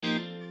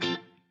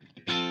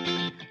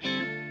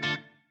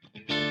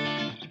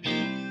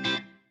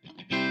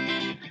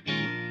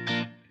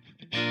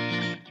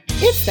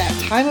It's that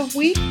time of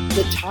week,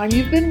 the time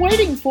you've been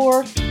waiting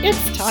for.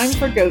 It's time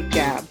for Goat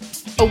Gab,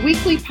 a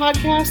weekly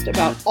podcast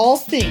about all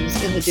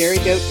things in the dairy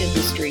goat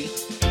industry.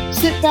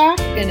 Sit back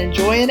and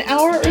enjoy an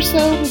hour or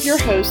so with your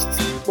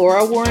hosts,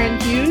 Laura Warren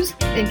Hughes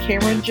and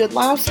Cameron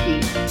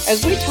Jadlowski,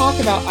 as we talk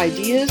about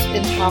ideas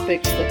and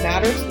topics that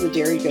matter to the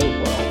dairy goat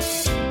world.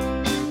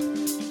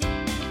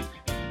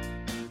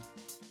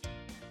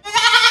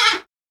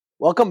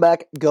 Welcome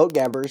back, Goat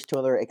Gabbers, to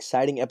another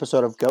exciting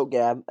episode of Goat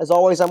Gab. As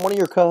always, I'm one of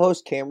your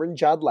co-hosts, Cameron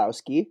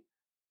Jadlowski.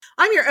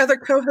 I'm your other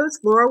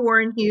co-host, Laura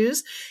Warren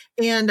Hughes,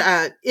 and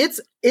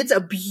it's a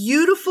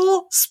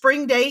beautiful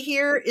spring day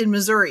here in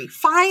Missouri.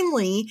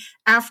 Finally,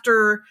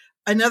 after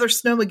another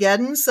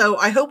snowmageddon, so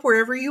I hope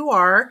wherever you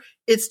are,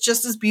 it's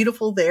just as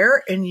beautiful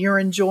there, and you're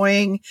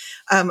enjoying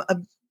a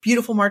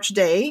beautiful March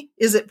day.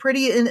 Is it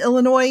pretty in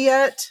Illinois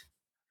yet?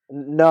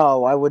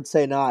 No, I would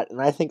say not,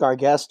 and I think our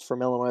guest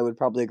from Illinois would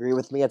probably agree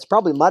with me. It's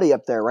probably muddy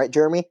up there, right,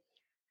 Jeremy?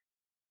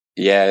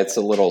 Yeah, it's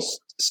a little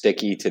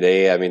sticky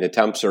today. I mean, the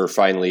temps are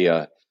finally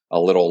a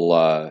little,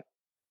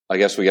 I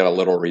guess we got a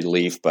little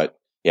relief, but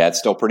yeah, it's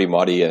still pretty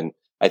muddy. And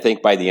I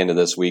think by the end of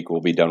this week,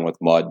 we'll be done with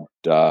mud,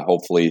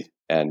 hopefully,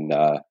 and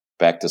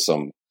back to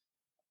some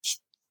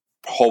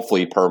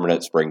hopefully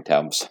permanent spring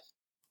temps.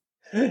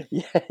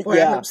 Yeah. I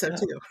hope so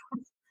too.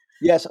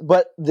 Yes,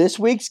 but this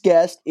week's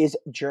guest is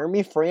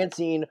Jeremy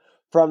Francine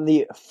from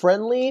the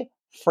Friendly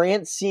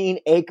Francine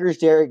Acres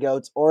Dairy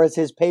Goats, or as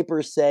his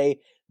papers say,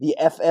 the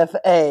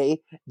FFA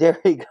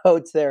Dairy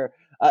Goats there.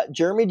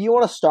 Jeremy, do you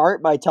want to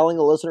start by telling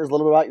the listeners a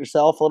little bit about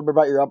yourself, a little bit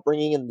about your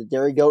upbringing in the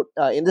dairy goat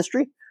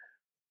industry?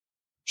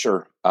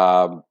 Sure.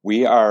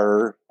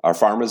 Our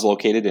farm is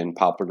located in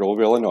Poplar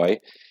Grove, Illinois.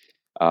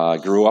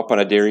 Grew up on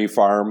a dairy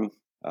farm.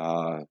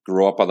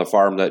 Grew up on the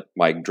farm that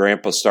my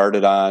grandpa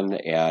started on,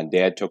 and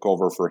Dad took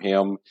over for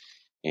him,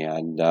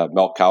 and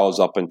milked cows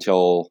up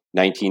until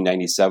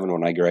 1997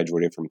 when I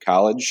graduated from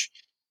college,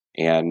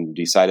 and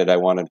decided I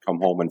wanted to come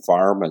home and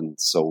farm. And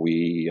so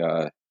we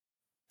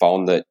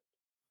found that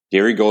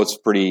dairy goats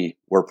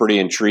were pretty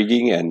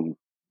intriguing, and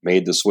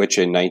made the switch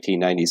in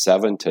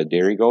 1997 to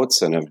dairy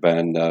goats, and have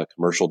been a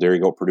commercial dairy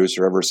goat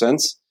producer ever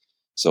since.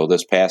 So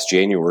this past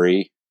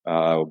January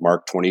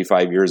marked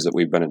 25 years that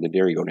we've been in the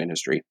dairy goat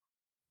industry.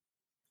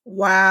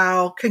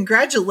 Wow.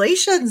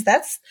 Congratulations.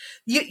 That's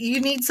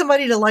you need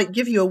somebody to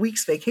give you a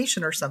week's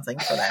vacation or something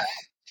for that.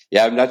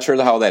 Yeah, I'm not sure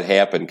how that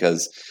happened,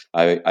 because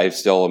I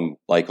still am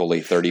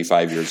only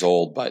 35 years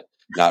old, but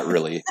not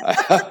really.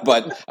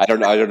 But I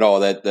don't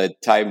know that the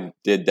time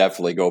did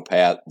definitely go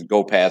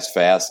past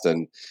fast,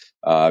 and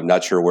I'm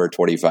not sure where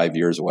 25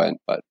 years went,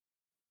 but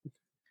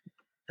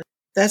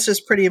that's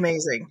just pretty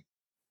amazing.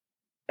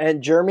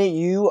 And Jeremy,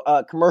 you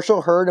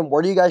commercial herd, and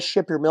where do you guys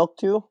ship your milk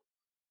to?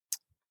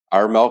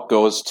 Our milk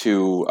goes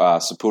to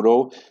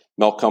Saputo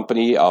Milk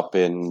Company up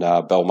in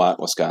Belmont,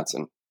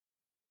 Wisconsin.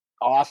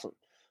 Awesome.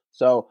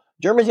 So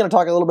Jeremy's going to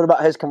talk a little bit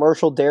about his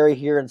commercial dairy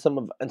here and some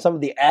of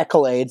the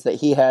accolades that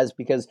he has,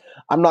 because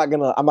I'm not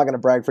gonna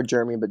brag for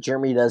Jeremy, but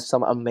Jeremy does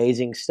some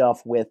amazing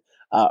stuff with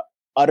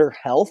udder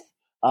health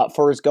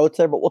for his goats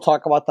there. But we'll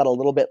talk about that a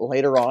little bit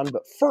later on.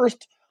 But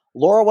first,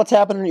 Laura, what's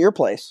happening at your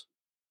place?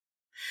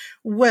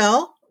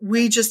 Well,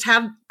 we just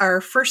had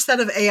our first set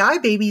of AI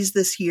babies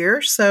this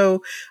year.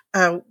 So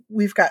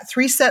we've got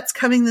 3 sets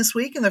coming this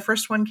week, and the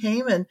first one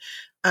came. And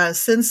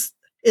since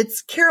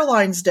it's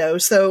Caroline's doe,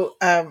 so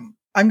I'm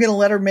going to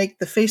let her make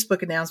the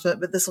Facebook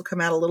announcement, but this will come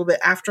out a little bit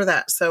after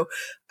that. So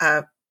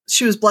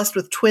she was blessed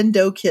with twin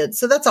doe kids.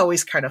 So that's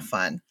always kind of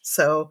fun.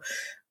 So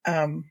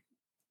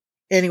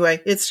anyway,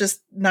 it's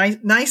just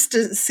nice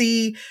to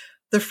see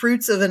the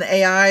fruits of an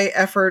AI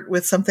effort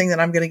with something that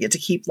I'm going to get to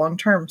keep long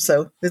term.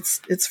 So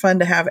it's fun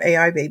to have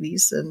AI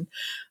babies. And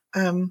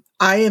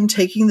I am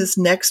taking this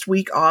next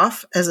week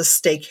off as a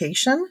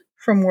staycation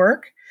from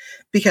work,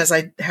 because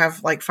I have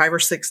 5 or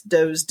 6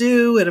 does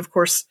due, and of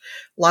course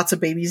lots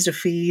of babies to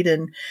feed.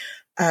 And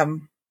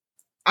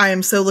I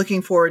am so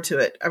looking forward to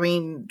it. I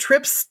mean,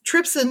 trips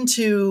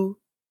into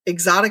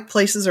exotic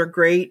places are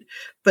great,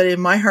 but in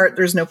my heart,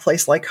 there's no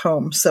place like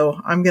home. So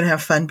I'm going to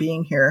have fun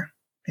being here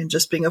and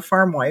just being a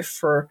farm wife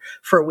for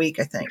a week,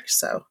 I think.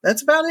 So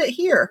that's about it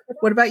here.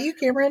 What about you,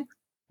 Cameron?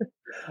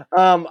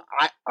 I'm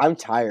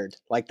tired.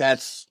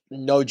 That's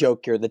no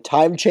joke here. The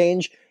time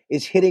change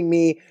is hitting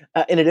me.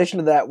 In addition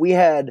to that, we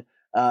had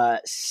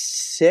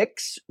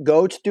 6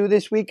 goats due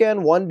this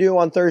weekend. 1 due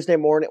on Thursday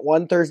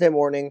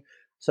morning.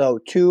 So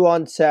 2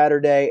 on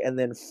Saturday, and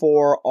then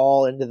 4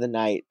 all into the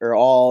night, or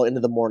all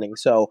into the morning.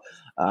 So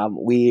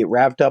we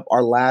wrapped up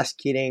our last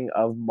kidding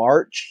of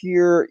March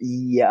here,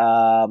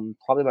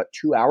 probably about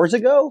 2 hours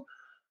ago.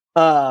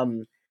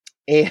 And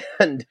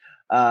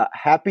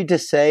happy to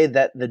say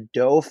that the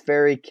doe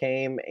fairy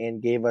came and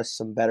gave us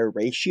some better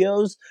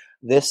ratios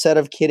this set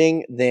of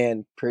kidding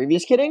than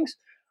previous kiddings.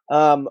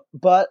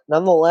 But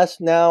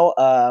nonetheless, now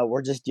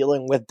we're just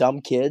dealing with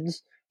dumb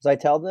kids, as I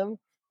tell them.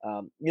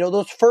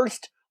 Those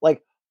first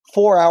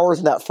 4 hours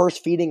in that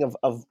first feeding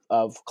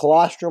of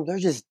colostrum, they're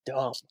just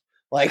dumb.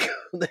 Like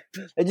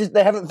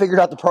they haven't figured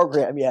out the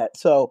program yet.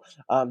 So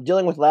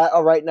dealing with that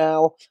right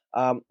now.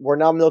 We're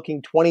now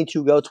milking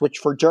 22 goats, which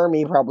for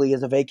Jeremy probably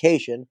is a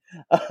vacation.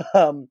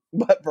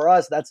 But for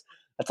us, that's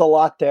a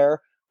lot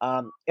there.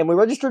 And we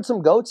registered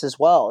some goats as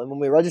well. And when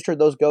we registered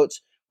those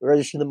goats, we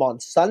registered them on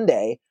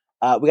Sunday.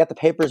 We got the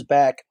papers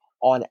back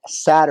on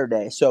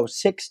Saturday. So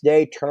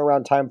 6-day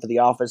turnaround time for the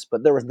office,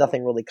 but there was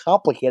nothing really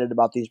complicated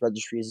about these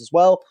registries as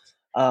well.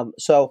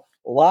 So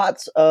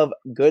lots of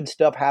good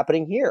stuff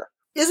happening here.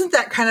 Isn't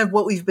that kind of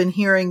what we've been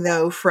hearing,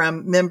 though,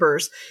 from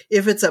members?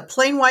 If it's a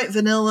plain white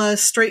vanilla,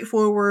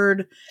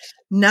 straightforward,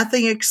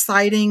 nothing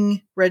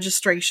exciting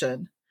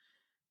registration,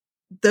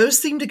 those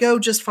seem to go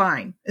just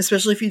fine,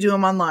 especially if you do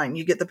them online.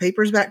 You get the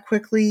papers back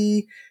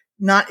quickly,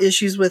 not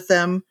issues with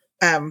them.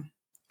 I'm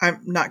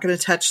not going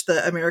to touch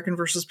the American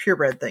versus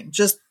purebred thing.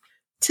 Just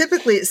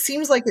typically, it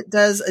seems like it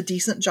does a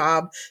decent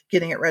job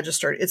getting it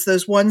registered. It's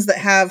those ones that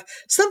have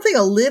something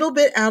a little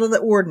bit out of the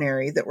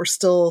ordinary that we're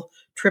still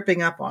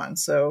tripping up on.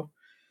 So,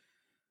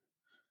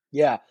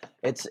 yeah,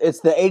 it's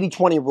the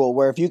 80-20 rule,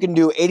 where if you can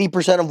do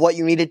 80% of what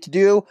you need it to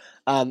do,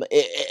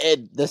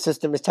 the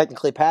system is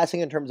technically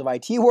passing in terms of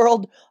IT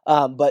world.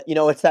 But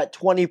it's that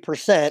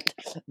 20%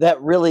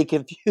 that really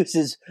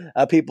confuses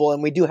people,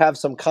 and we do have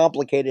some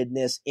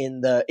complicatedness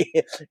in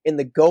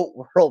the goat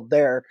world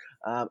there.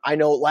 I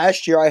know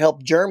last year I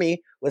helped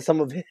Jeremy with some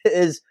of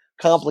his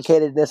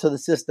complicatedness of the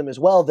system as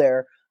well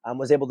there.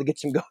 Was able to get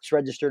some goats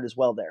registered as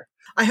well there.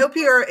 I hope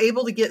you are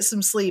able to get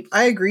some sleep.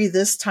 I agree,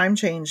 this time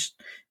change,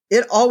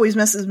 it always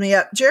messes me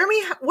up.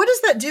 Jeremy, what does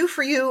that do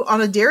for you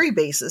on a dairy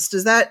basis?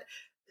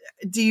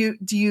 Do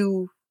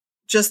you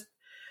just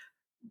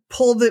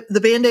pull the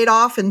Band-Aid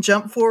off and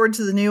jump forward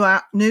to the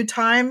new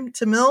time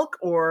to milk,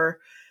 or?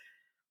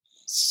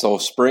 So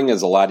spring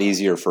is a lot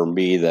easier for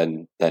me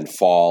than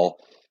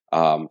fall.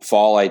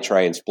 Fall, I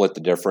try and split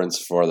the difference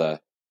for a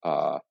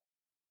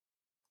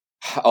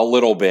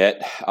little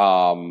bit.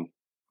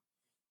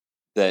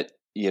 That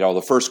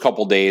the first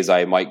couple days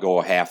I might go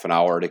a half an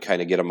hour to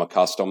kind of get them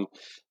accustomed.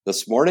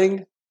 This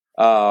morning,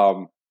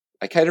 I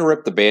kind of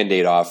ripped the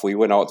Band-Aid off. We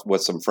went out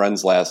with some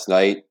friends last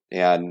night,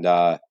 and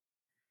I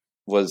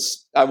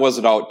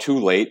wasn't out too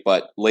late,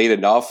 but late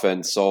enough,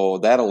 and so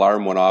that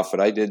alarm went off,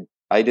 and I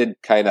did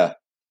kind of.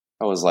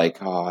 I was like,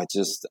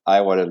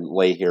 I want to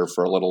lay here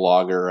for a little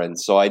longer, and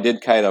so I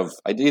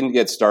didn't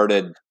get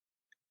started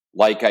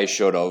like I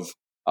should have.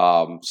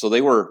 So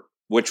they were,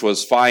 which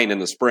was fine in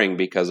the spring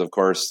because, of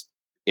course,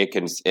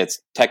 it's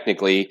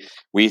technically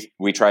we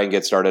try and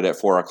get started at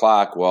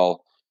 4:00.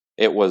 Well,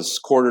 it was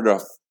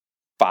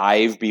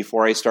 4:45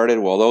 before I started.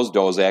 Well, those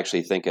does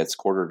actually think it's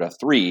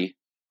 3:45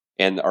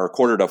 or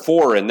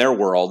 3:45 in their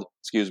world.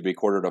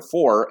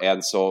 4:45,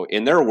 and so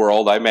in their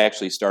world, I'm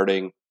actually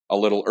starting a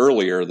little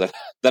earlier than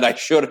I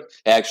should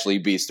actually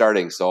be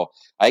starting. So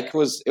this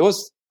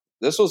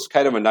was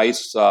kind of a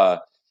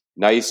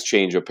nice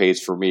change of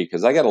pace for me,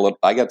 because I got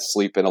to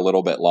sleep in a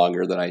little bit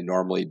longer than I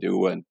normally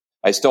do, and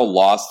I still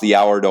lost the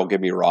hour. Don't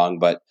get me wrong,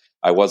 but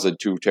I wasn't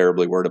too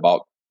terribly worried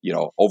about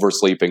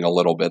oversleeping a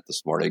little bit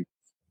this morning.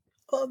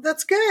 Well,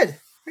 that's good.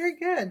 Very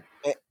good.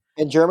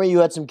 And Jeremy, you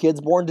had some kids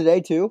born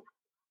today too?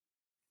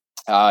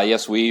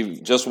 Yes,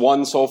 we've just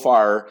one so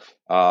far.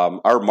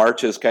 Our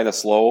March is kind of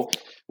slow.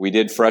 We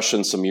did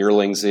freshen some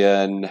yearlings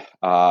in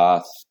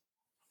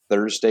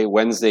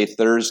Wednesday,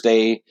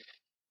 Thursday,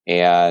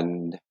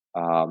 and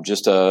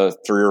just 3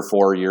 or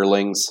 4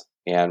 yearlings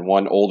and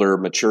one older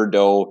mature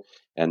doe,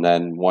 and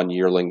then one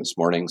yearling this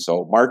morning.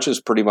 So March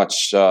is pretty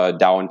much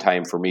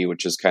downtime for me,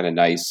 which is kind of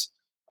nice.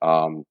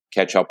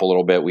 Catch up a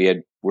little bit.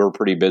 We were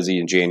pretty busy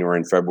in January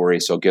and February,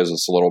 so it gives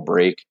us a little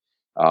break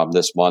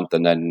this month,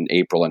 and then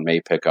April and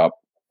May pick up.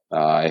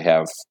 I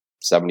have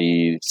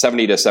 70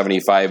 to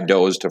 75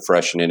 does to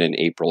freshen in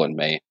April and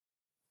May.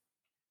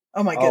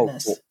 Oh my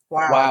goodness.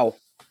 Wow.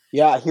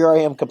 Yeah, here I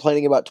am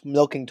complaining about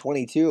milking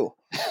 22.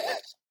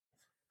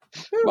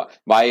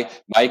 my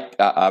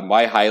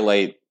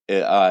highlight,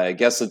 I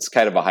guess it's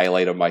kind of a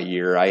highlight of my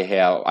year.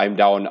 I'm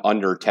down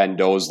under 10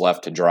 does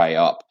left to dry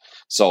up.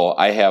 So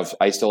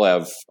I still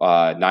have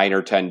 9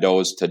 or 10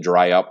 does to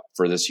dry up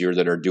for this year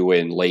that are due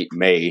in late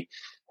May.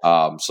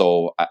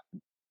 So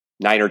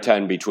 9 or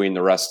 10 between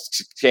the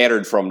rest,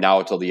 scattered from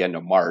now till the end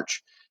of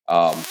March.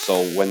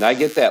 So when I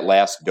get that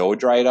last doe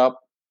dried up,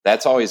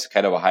 that's always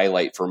kind of a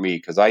highlight for me,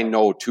 because I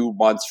know 2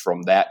 months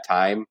from that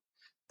time,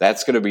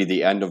 that's going to be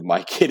the end of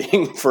my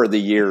kidding for the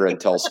year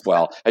until,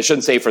 well, I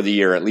shouldn't say for the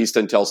year, at least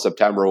until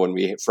September when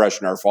we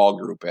freshen our fall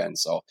group in.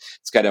 So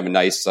it's kind of a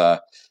nice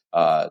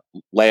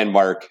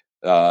landmark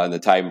in the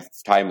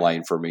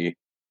timeline for me.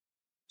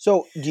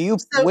 So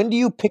when do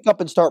you pick up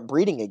and start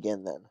breeding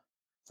again then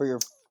for your?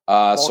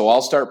 So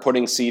I'll start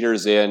putting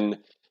seeders in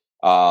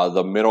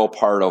the middle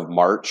part of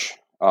March,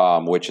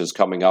 which is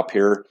coming up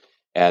here.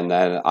 And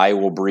then I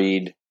will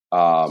breed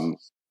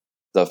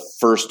the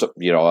first,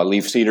 I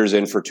leave seeders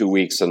in for 2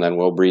 weeks, and then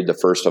we'll breed the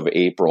 1st of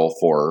April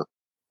for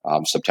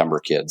September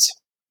kids.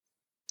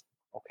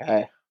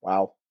 Okay.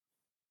 Wow.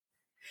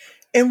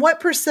 And what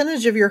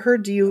percentage of your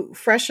herd do you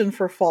freshen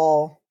for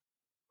fall?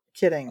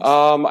 kidding?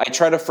 I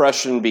try to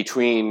freshen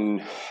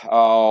between,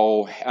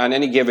 on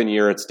any given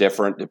year, it's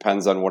different.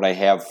 Depends on what I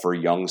have for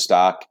young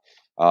stock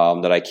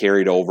that I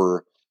carried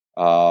over.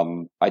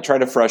 I try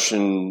to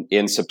freshen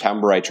in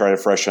September. I try to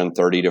freshen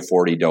 30 to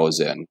 40 does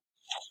in.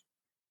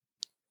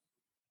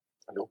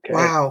 Okay.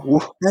 Wow.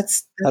 Ooh,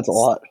 That's a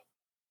lot.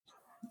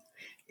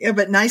 Yeah,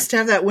 but nice to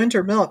have that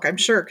winter milk, I'm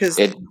sure, because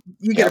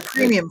you get a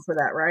premium for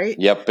that, right?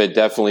 Yep, it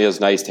definitely is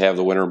nice to have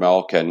the winter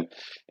milk, and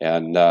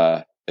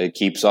it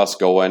keeps us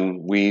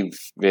going. We've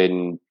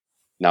been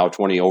now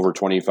over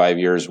 25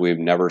 years. We've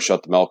never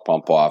shut the milk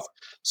pump off,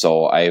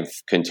 so I've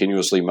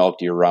continuously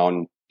milked year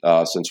round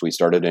since we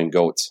started in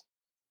goats.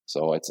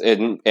 So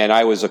and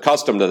I was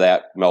accustomed to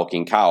that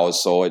milking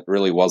cows, so it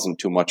really wasn't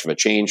too much of a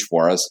change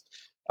for us.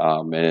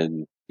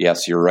 And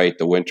yes, you're right.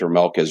 The winter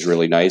milk is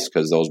really nice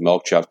because those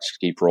milk chucks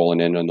keep rolling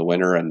in the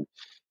winter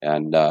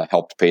and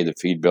help to pay the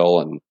feed bill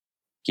and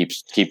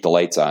keep the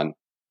lights on.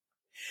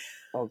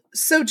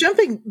 So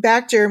jumping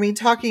back, Jeremy,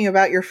 talking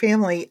about your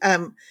family,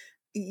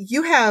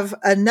 you have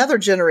another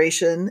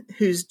generation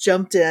who's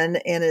jumped in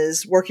and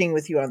is working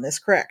with you on this,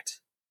 correct?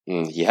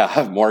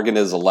 Yeah, Morgan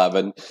is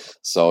 11,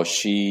 so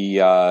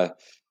she, I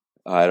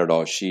don't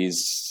know,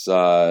 she's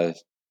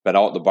been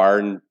out in the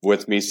barn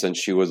with me since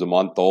she was a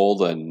month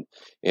old, and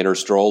in her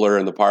stroller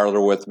in the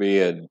parlor with me,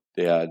 and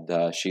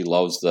she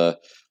loves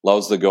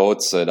the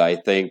goats. And I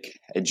think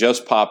it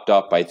just popped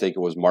up. I think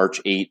it was March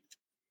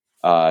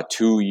 8th,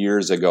 2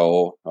 years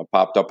ago.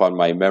 Popped up on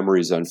my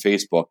memories on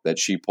Facebook that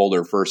she pulled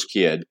her first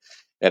kid,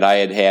 and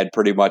I had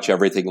pretty much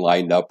everything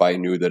lined up. I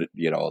knew that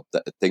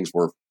things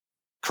were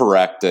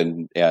correct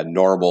and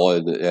normal,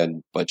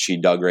 but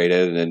she dug right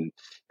in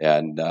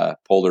and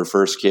pulled her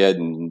first kid,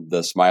 and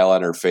the smile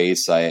on her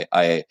face.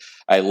 I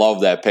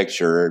love that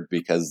picture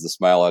because the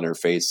smile on her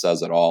face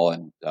says it all.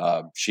 And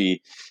she's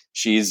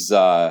she's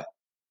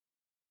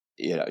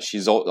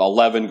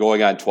 11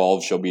 going on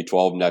 12. She'll be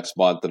 12 next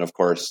month, and of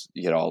course,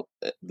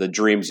 the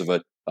dreams of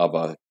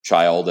a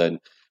child.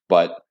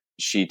 But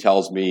she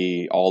tells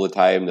me all the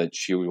time that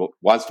she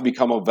wants to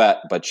become a vet,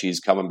 but she's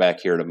coming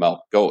back here to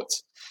milk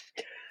goats.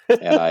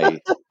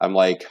 And I'm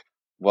like,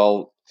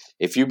 well,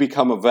 if you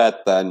become a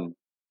vet, then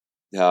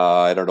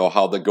I don't know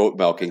how the goat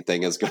milking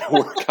thing is going to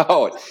work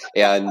out.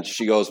 And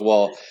she goes,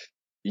 well,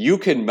 you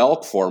can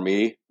milk for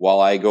me while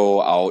I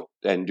go out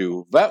and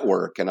do vet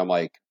work. And I'm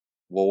like,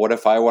 well, what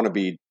if I want to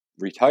be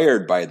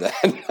retired by then?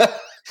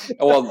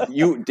 Well,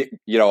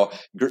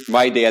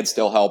 my dad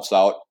still helps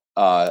out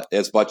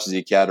as much as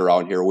he can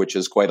around here, which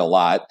is quite a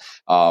lot.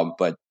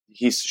 But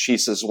she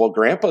says, well,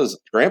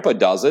 grandpa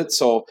does it.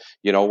 So,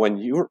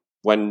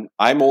 when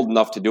I'm old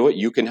enough to do it,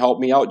 you can help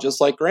me out just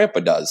like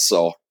grandpa does.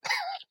 So.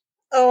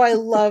 Oh, I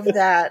love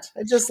that.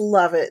 I just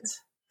love it.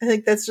 I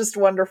think that's just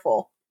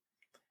wonderful.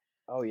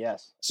 Oh,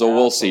 yes. So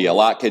we'll see. A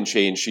lot can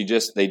change.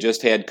 They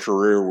just had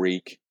career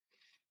week,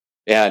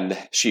 and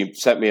she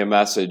sent me a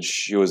message.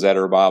 She was at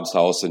her mom's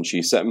house, and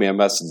she sent me a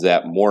message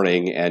that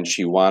morning, and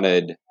she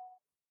wanted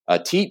a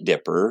teat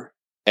dipper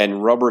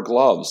and rubber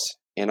gloves.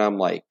 And I'm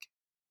like,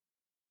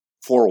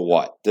 for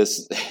what?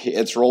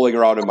 It's rolling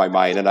around in my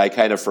mind, and I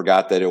kind of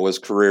forgot that it was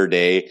career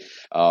day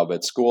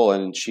at school.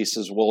 And she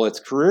says, well, it's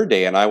career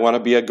day, and I want to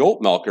be a goat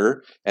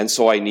milker, and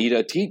so I need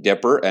a teat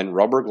dipper and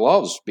rubber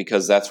gloves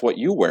because that's what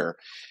you wear.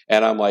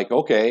 And I'm like,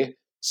 okay.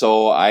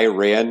 So I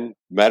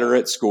met her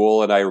at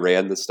school, and I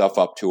ran the stuff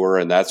up to her,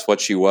 and that's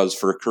what she was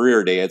for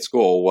career day at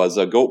school, was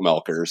a goat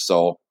milker.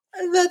 So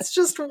that's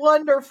just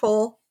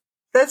wonderful.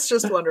 That's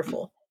just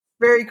wonderful.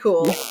 Very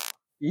cool.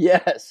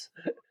 Yes.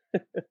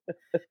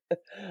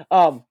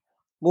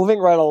 Moving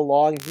right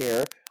along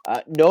here.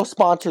 No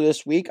sponsor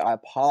this week. I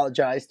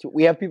apologize.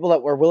 We have people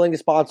that were willing to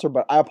sponsor,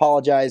 but I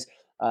apologize.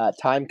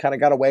 Time kind of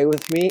got away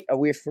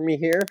from me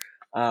here.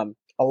 A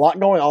lot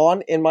going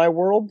on in my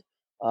world.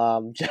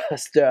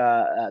 Just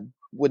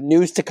with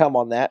news to come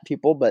on that,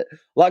 people. But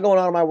a lot going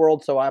on in my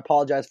world, so I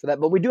apologize for that.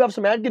 But we do have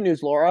some good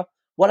news, Laura.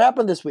 What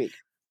happened this week?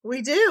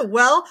 We do.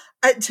 Well,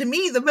 to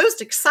me, the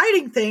most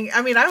exciting thing,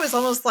 I was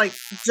almost like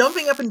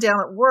jumping up and down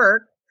at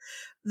work.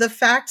 The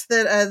fact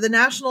that the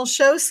national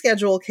show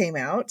schedule came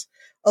out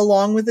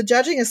along with the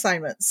judging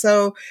assignment.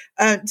 So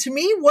to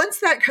me, once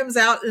that comes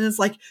out and it's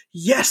like,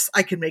 yes,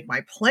 I can make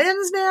my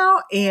plans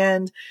now.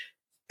 And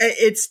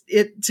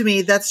to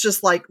me, that's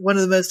just like one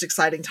of the most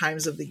exciting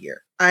times of the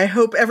year. I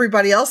hope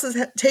everybody else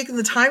has taken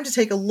the time to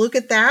take a look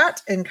at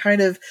that and kind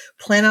of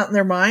plan out in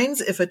their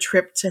minds if a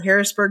trip to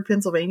Harrisburg,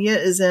 Pennsylvania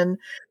is in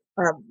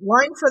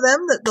line for them,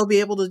 that they'll be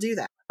able to do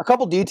that. A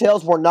couple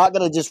details. We're not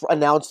going to just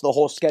announce the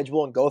whole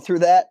schedule and go through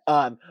that.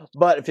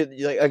 But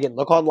again,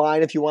 look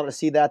online if you want to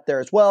see that there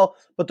as well.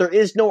 But there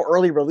is no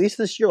early release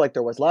this year like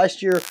there was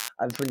last year.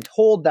 I've been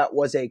told that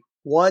was a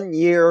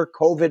 1-year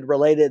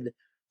COVID-related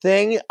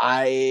thing.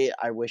 I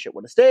wish it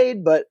would have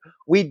stayed, but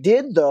we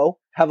did, though,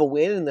 have a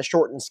win in the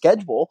shortened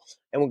schedule.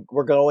 And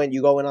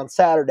you go in on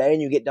Saturday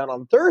and you get done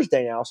on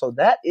Thursday now. So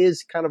that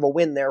is kind of a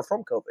win there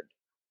from COVID.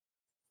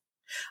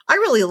 I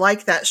really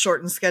like that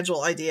shortened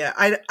schedule idea.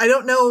 I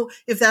don't know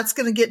if that's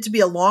going to get to be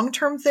a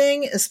long-term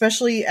thing,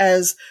 especially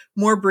as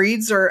more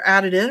breeds are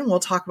added in. We'll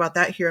talk about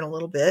that here in a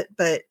little bit.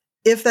 But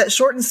if that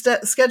shortened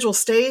schedule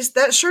stays,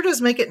 that sure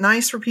does make it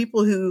nice for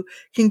people who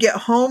can get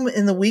home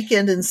in the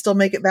weekend and still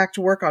make it back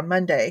to work on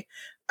Monday.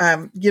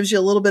 Gives you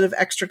a little bit of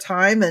extra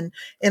time. And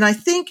I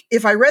think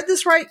if I read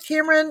this right,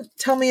 Cameron,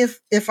 tell me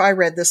if I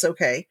read this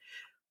okay.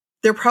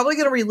 They're probably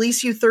going to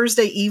release you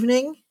Thursday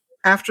evening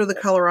after the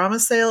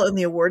Colorama sale and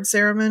the award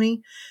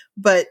ceremony,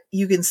 but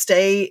you can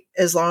stay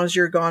as long as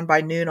you're gone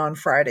by noon on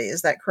Friday.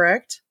 Is that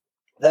correct?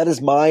 That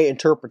is my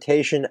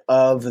interpretation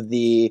of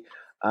the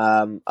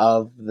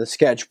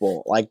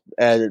schedule. Like,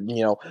 they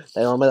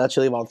normally let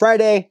you leave on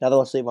Friday. Now they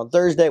let you leave on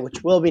Thursday,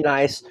 which will be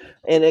nice.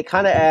 And it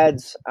kind of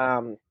adds,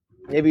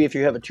 maybe if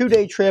you have a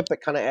 2-day trip,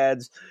 it kind of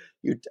adds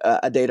you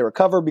a day to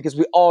recover, because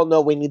we all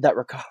know we need that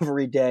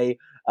recovery day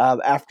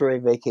after a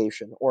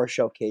vacation or a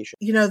showcation.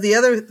 The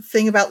other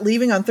thing about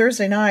leaving on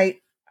Thursday night,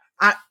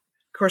 of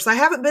course, I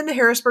haven't been to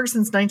Harrisburg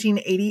since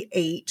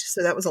 1988,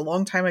 so that was a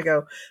long time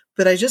ago,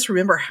 but I just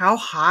remember how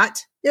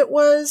hot it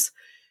was.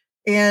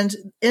 And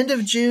end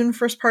of June,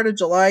 first part of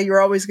July,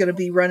 you're always going to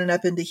be running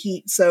up into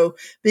heat. So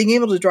being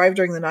able to drive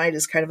during the night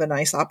is kind of a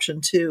nice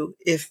option too,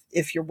 if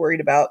you're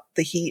worried about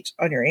the heat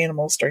on your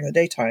animals during the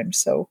daytime.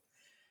 So,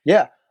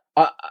 yeah,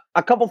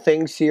 a couple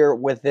things here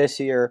with this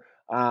year.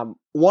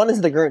 One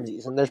is the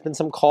Guernseys, and there's been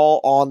some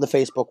call on the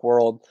Facebook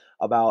world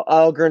about,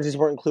 Guernseys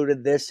weren't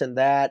included, this and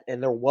that,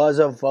 and there was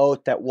a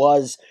vote that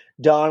was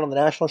done on the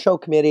National Show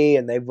Committee,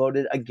 and they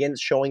voted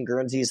against showing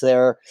Guernseys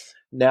there.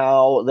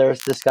 Now there's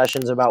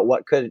discussions about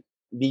what could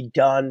be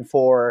done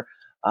for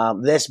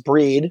this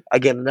breed.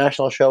 Again, the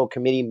National Show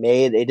Committee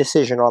made a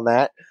decision on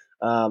that,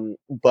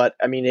 but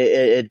I mean,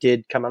 it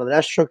did come out of the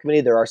National Show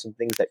Committee. There are some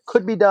things that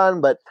could be done,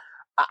 but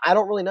I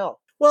don't really know.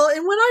 Well,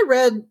 and when I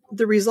read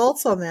the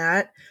results on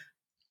that,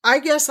 I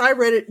guess I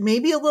read it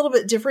maybe a little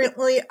bit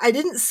differently. I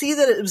didn't see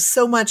that it was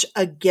so much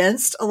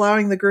against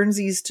allowing the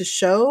Guernseys to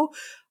show.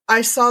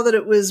 I saw that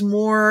it was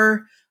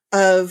more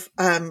of,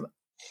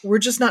 we're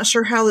just not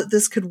sure how that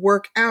this could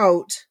work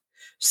out.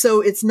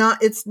 So it's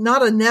not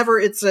a never,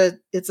 it's a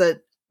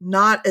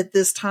not at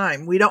this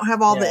time. We don't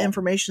have all the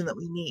information that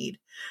we need.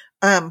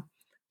 I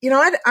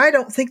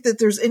don't think that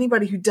there's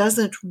anybody who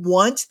doesn't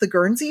want the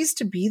Guernseys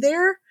to be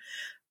there.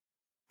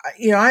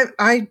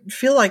 I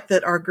feel like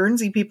that our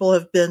Guernsey people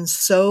have been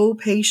so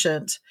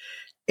patient,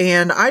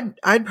 and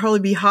I'd probably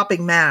be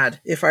hopping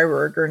mad if I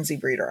were a Guernsey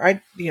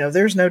breeder.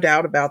 There's no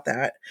doubt about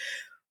that.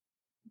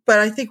 But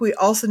I think we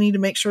also need to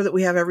make sure that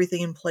we have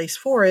everything in place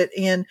for it.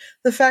 And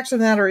the fact of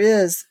the matter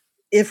is,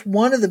 if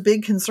one of the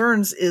big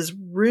concerns is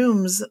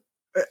rooms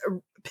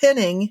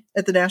pinning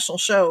at the National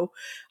Show,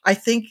 I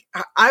think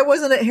I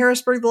wasn't at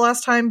Harrisburg the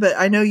last time, but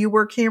I know you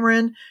were,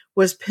 Cameron.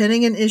 Was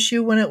pinning an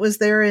issue when it was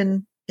there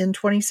in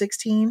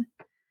 2016?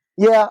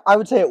 Yeah, I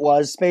would say it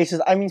was. Space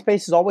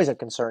is always a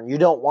concern. You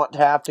don't want to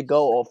have to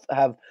go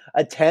have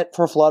a tent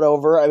for flood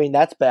over. I mean,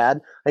 that's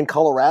bad. In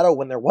Colorado,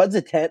 when there was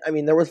a tent,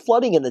 there was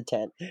flooding in the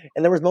tent,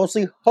 and there was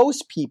mostly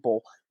host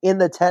people in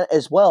the tent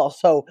as well.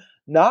 So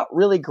not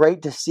really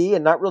great to see,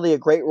 and not really a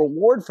great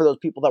reward for those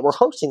people that were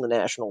hosting the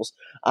Nationals.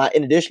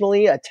 And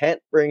additionally, a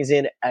tent brings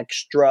in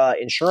extra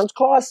insurance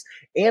costs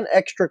and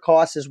extra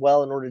costs as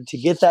well in order to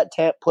get that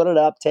tent, put it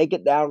up, take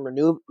it down,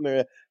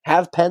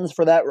 have pens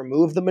for that,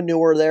 remove the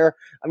manure there.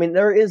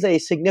 There is a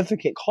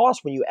significant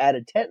cost when you add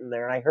a tent in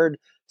there, and I heard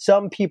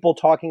some people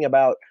talking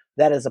about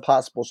that as a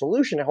possible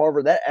solution.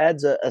 However, that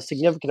adds a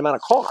significant amount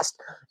of cost.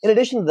 In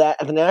addition to that,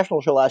 at the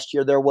National Show last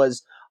year, there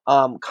was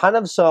kind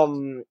of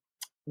some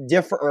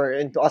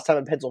last time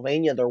in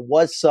Pennsylvania, there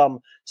was some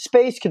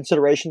space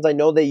considerations. I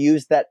know they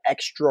used that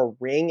extra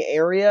ring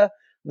area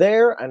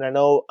there, and I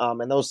know,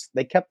 and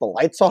they kept the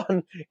lights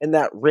on in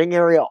that ring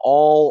area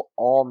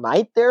all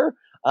night there.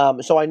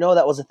 So I know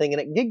that was a thing,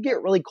 and it did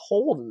get really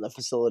cold in the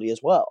facility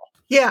as well.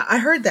 Yeah, I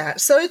heard that.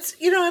 So it's,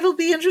 it'll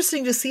be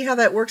interesting to see how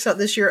that works out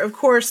this year. Of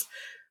course,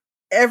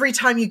 every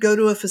time you go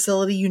to a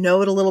facility, you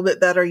know it a little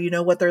bit better. You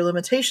know what their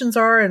limitations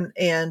are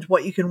and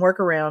what you can work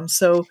around.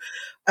 So,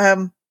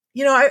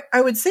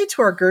 I would say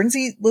to our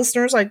Guernsey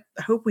listeners, I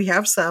hope we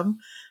have some,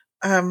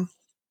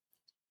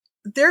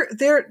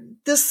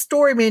 this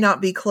story may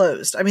not be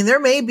closed. There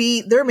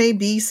may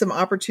be some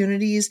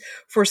opportunities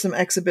for some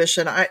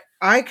exhibition.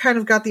 I kind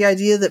of got the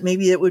idea that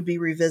maybe it would be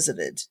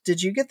revisited.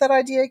 Did you get that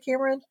idea,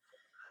 Cameron?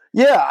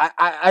 Yeah,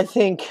 I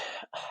think,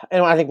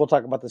 and I think we'll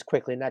talk about this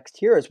quickly next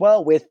here as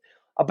well, with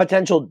a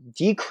potential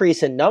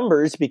decrease in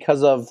numbers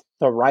because of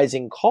the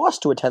rising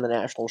cost to attend the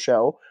National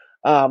Show.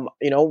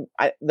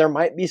 There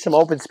might be some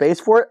open space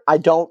for it.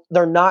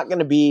 They're not going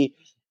to be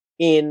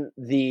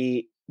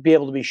be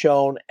able to be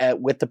shown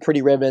with the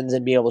pretty ribbons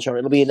and be able to show it.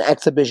 It'll be an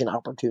exhibition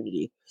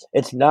opportunity.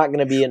 It's not going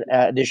to be an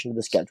addition to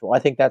the schedule. I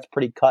think that's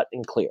pretty cut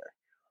and clear.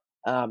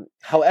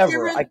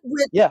 However,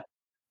 Cameron,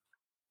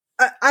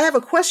 I have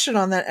a question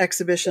on that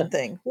exhibition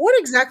thing. What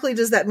exactly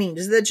does that mean?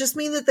 Does that just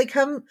mean that they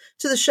come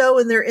to the show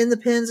and they're in the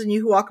pens and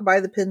you walk by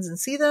the pens and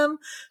see them?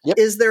 Yep.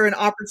 Is there an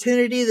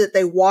opportunity that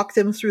they walk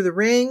them through the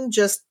ring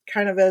just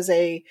kind of as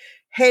a,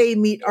 hey,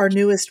 meet our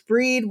newest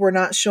breed? We're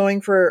not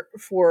showing for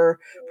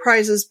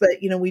prizes, but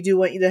we do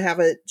want you to have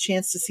a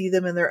chance to see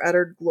them in their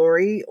utter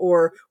glory.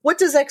 Or what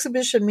does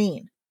exhibition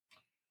mean?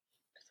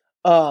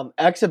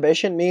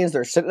 Exhibition means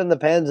they're sitting in the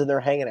pens and they're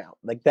hanging out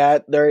like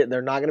that. They're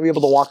not going to be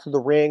able to walk through the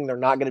ring. They're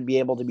not going to be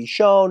able to be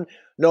shown.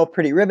 No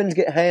pretty ribbons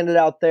get handed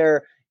out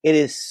there. It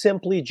is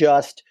simply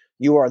just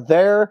you are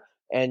there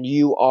and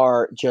you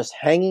are just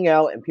hanging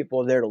out, and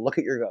people are there to look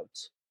at your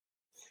goats.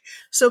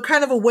 So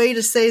kind of a way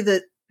to say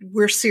that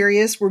we're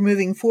serious. We're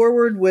moving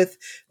forward with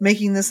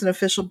making this an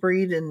official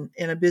breed and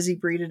a busy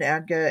breed in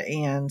ADGA.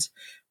 And,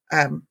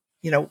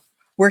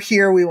 we're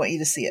here. We want you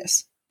to see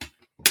us.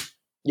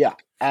 Yeah,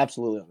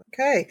 absolutely.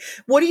 Okay.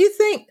 What do you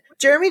think,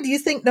 Jeremy? Do you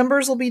think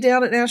numbers will be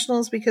down at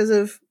Nationals because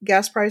of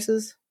gas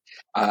prices?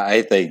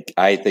 I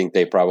think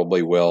they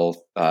probably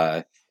will.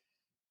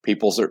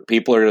 People are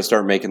going to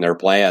start making their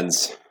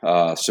plans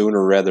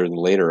sooner rather than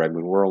later. I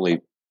mean, we're only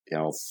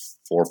 4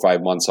 or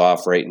 5 months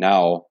off right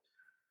now.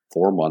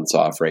 4 months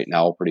off right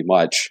now, pretty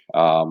much.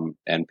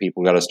 And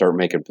people got to start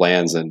making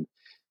plans. And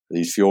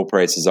these fuel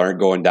prices aren't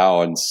going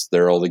down;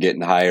 they're only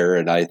getting higher.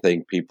 And I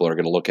think people are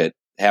going to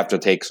have to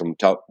take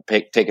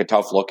a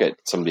tough look at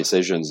some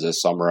decisions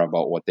this summer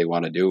about what they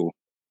want to do.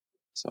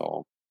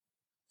 So,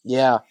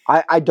 yeah,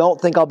 I don't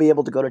think I'll be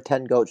able to go to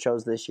 10 goat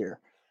shows this year.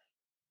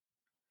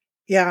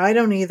 Yeah, I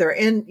don't either.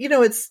 And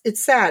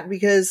it's sad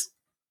because,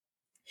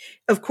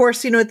 of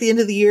course, at the end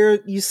of the year,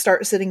 you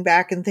start sitting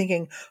back and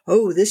thinking,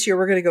 oh, this year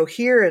we're going to go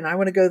here and I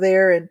want to go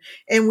there.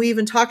 And we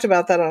even talked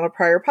about that on a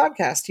prior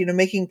podcast,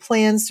 making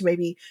plans to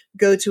maybe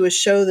go to a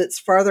show that's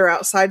farther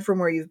outside from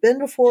where you've been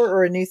before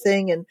or a new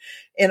thing.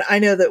 And I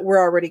know that we're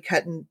already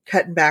cutting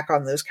back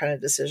on those kind of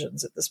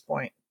decisions at this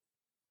point.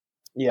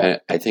 Yeah,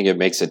 and I think it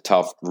makes it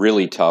tough,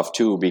 really tough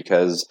too,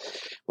 because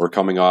we're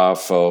coming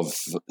off of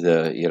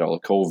the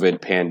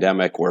COVID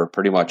pandemic, where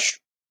pretty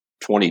much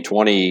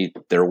 2020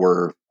 there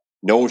were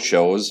no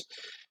shows.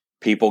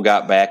 People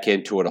got back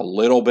into it a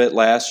little bit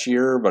last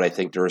year, but I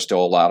think there were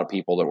still a lot of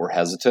people that were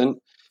hesitant.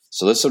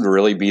 So this would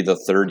really be the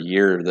third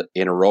year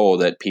in a row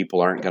that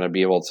people aren't going to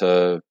be able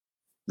to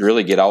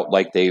really get out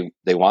like they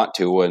want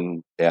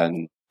to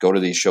and go to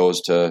these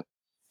shows to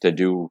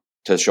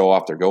show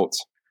off their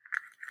goats.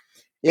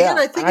 Yeah,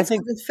 and I think it's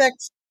going to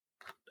affect.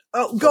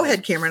 Oh, go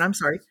ahead, Cameron. I'm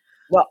sorry.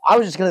 Well, I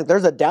was just going to.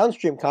 There's a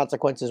downstream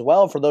consequence as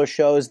well for those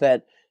shows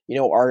that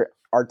are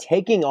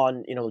taking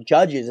on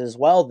judges as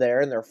well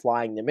there, and they're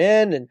flying them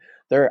in, and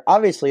there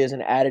obviously is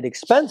an added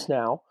expense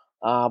now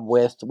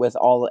with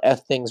all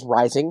the things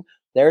rising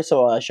there.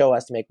 So a show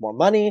has to make more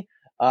money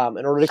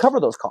in order to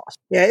cover those costs.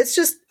 Yeah, it's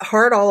just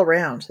hard all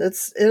around.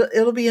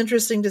 It'll be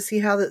interesting to see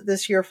how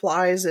this year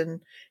flies and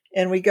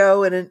we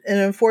go, and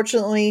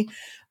unfortunately.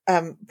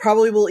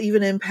 Probably will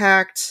even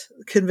impact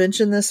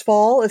convention this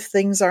fall if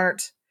things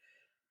aren't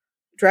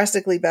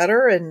drastically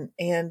better and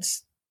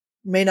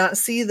may not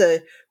see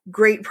the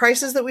great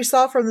prices that we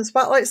saw from the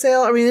spotlight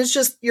sale. I mean, it's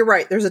just, you're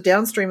right. There's a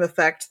downstream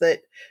effect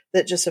that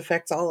just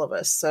affects all of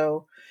us.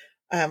 So,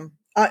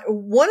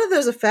 one of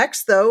those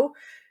effects though,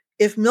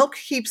 if milk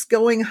keeps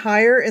going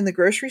higher in the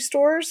grocery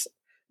stores,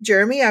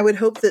 Jeremy, I would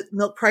hope that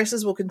milk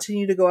prices will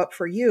continue to go up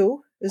for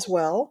you as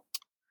well.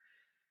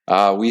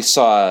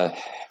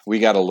 We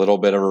got a little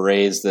bit of a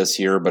raise this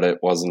year, but it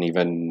wasn't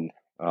even.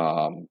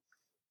 It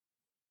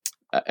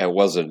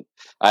wasn't.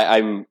 I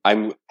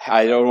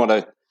don't want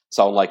to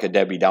sound like a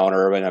Debbie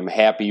Downer, and I'm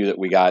happy that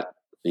we got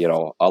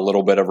a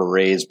little bit of a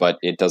raise, but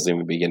it doesn't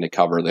even begin to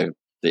cover the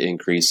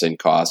increase in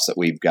costs that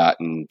we've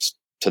gotten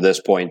to this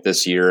point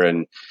this year,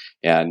 and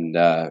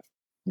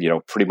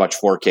pretty much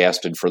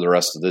forecasted for the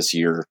rest of this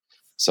year.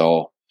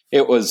 So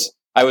I was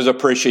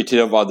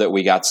appreciative of that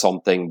we got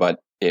something, but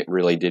it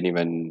really didn't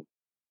even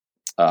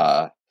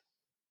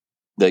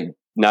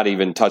not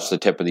even touch the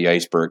tip of the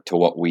iceberg to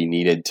what we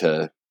needed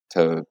to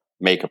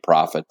make a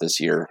profit this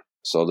year.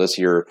 So last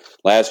year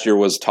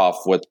was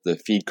tough. With the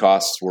feed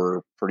costs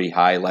were pretty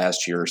high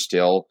last year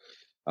still.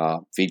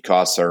 Feed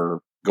costs are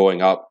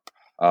going up.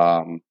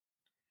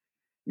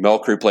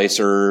 Milk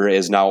replacer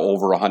is now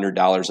over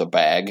 $100 a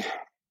bag.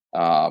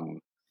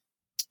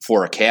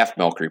 For a calf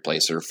milk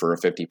replacer for a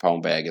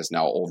 50-pound bag is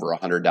now over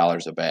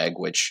 $100 a bag,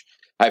 which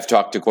I've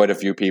talked to quite a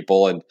few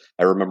people, and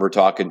I remember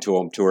talking to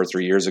them 2 or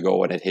 3 years ago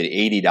when it hit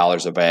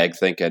 $80 a bag,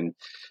 thinking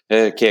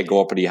it can't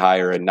go up any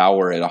higher, and now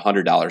we're at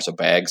 $100 a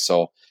bag.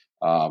 So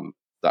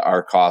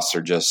our costs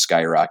are just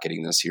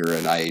skyrocketing this year,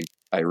 and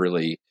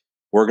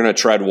we're going to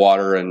tread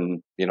water,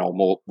 and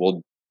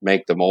we'll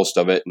make the most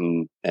of it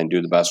and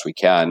do the best we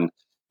can.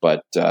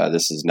 But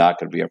this is not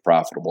going to be a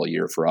profitable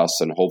year for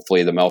us, and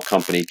hopefully the milk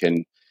company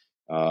can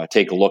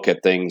take a look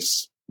at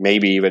things.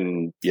 Maybe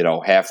even,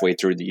 halfway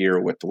through the year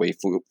with the way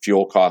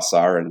fuel costs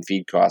are and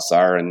feed costs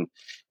are,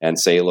 and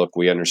say, look,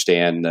 we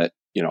understand that,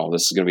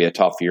 this is going to be a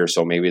tough year.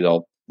 So maybe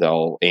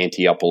they'll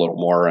ante up a little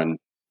more and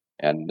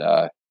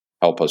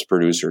help us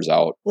producers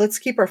out. Let's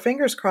keep our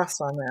fingers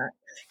crossed on that.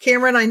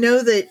 Cameron, I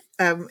know that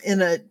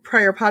in a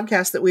prior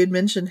podcast that we had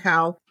mentioned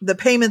how the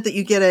payment that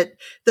you get at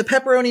the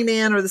Pepperoni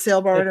Man or the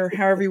Sale Barn or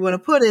however you want to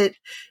put it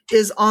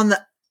is on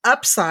the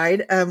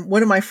upside.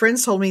 One of my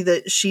friends told me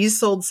that she's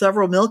sold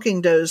several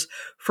milking doughs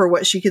for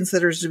what she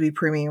considers to be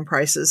premium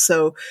prices.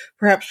 So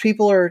perhaps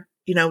people are,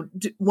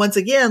 once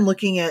again,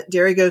 looking at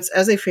dairy goats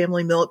as a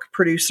family milk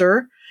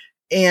producer.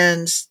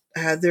 And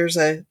there's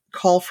a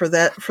call for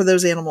that for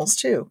those animals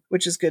too,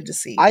 which is good to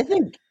see.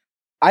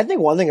 I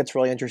think one thing that's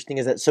really interesting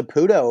is that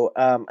Saputo,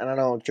 and I don't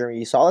know, Jeremy,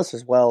 you saw this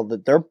as well,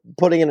 that they're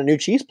putting in a new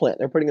cheese plant.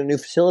 They're putting in a new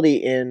facility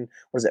in,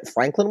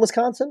 Franklin,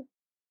 Wisconsin?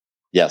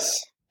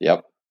 Yes.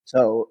 Yep.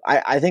 So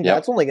I think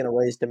that's only going to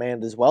raise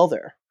demand as well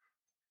there.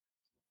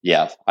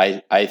 Yeah,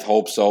 I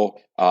hope so.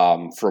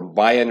 From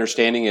my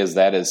understanding is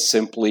that is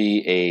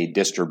simply a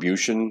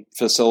distribution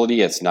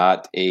facility. It's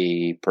not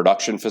a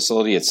production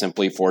facility. It's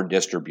simply for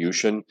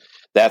distribution.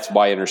 That's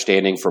my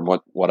understanding from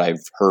what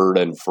I've heard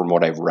and from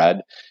what I've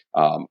read.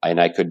 And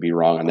I could be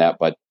wrong on that,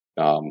 but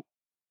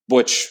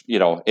which,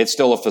 it's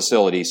still a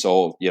facility.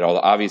 So,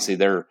 obviously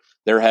they're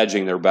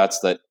hedging their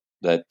bets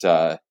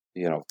that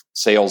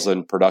sales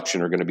and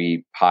production are going to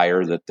be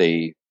higher, that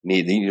they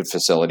need a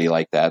facility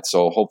like that.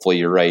 So hopefully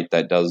you're right.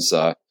 That does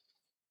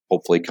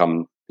hopefully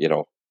come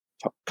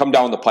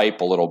down the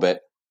pipe a little bit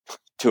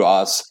to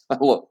us.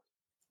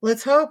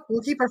 Let's hope.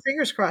 We'll keep our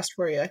fingers crossed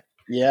for you.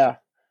 Yeah.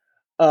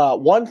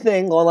 One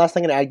last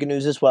thing in ag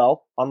news as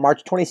well. On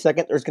March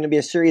 22nd, there's going to be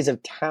a series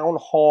of town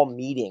hall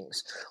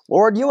meetings.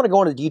 Laura, do you want to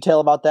go into detail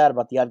about that,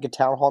 about the ADGA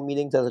town hall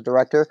meetings as a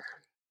director?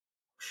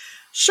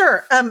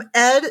 Sure.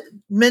 Ed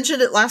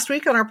mentioned it last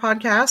week on our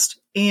podcast,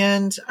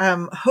 and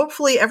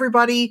hopefully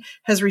everybody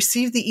has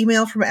received the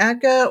email from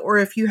ADGA, or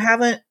if you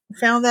haven't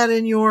found that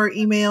in your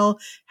email,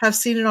 have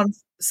seen it on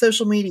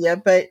social media.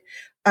 But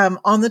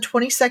on the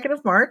 22nd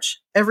of March,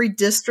 every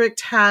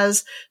district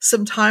has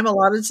some time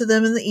allotted to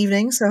them in the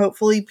evening. So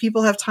hopefully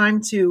people have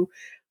time to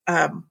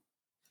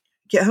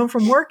get home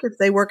from work if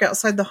they work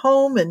outside the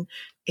home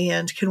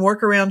and can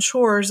work around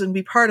chores and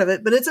be part of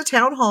it. But it's a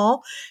town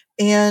hall,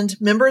 and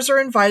members are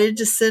invited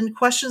to send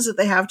questions that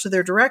they have to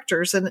their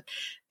directors. And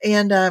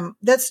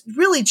that's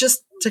really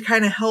just to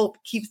kind of help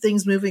keep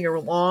things moving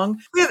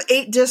along. We have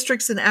 8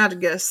 districts in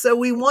ADGA, so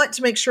we want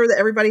to make sure that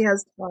everybody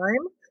has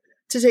time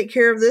to take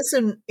care of this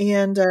and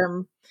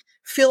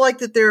feel like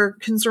that their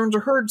concerns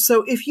are heard.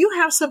 So if you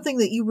have something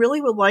that you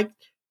really would like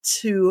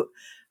to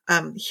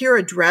hear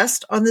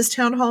addressed on this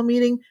town hall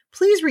meeting,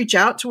 please reach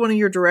out to one of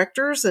your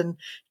directors and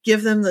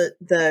give them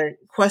the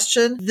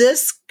question.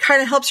 This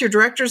kind of helps your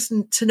directors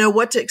to know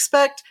what to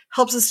expect,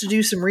 helps us to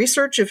do some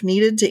research if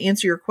needed to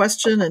answer your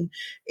question.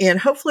 And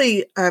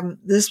hopefully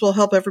this will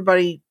help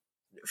everybody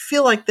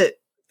feel like that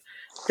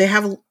they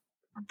have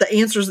the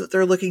answers that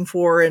they're looking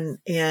for and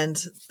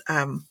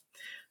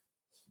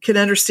can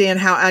understand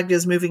how ADGA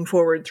is moving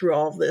forward through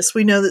all of this.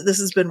 We know that this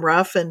has been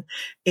rough,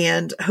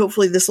 and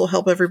hopefully this will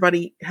help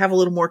everybody have a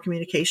little more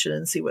communication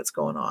and see what's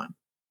going on.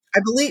 I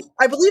believe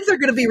they're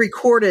going to be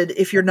recorded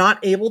if you're not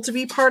able to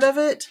be part of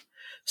it.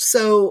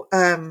 So,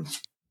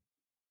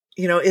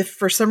 if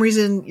for some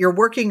reason you're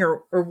working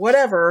or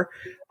whatever,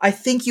 I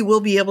think you will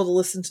be able to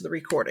listen to the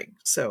recording.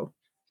 So,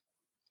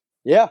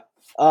 yeah.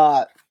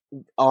 All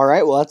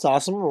right. Well, that's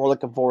awesome. We're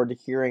looking forward to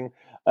hearing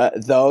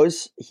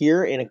those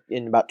here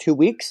in about 2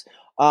 weeks.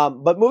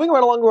 But moving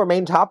right along to our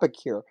main topic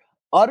here,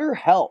 udder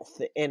health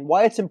and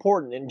why it's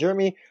important. And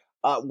Jeremy,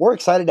 we're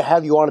excited to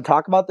have you on to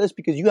talk about this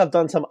because you have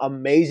done some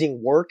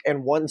amazing work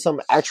and won some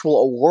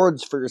actual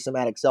awards for your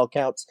somatic cell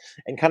counts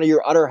and kind of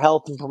your udder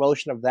health and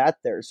promotion of that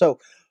there. So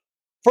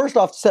first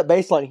off, to set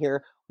baseline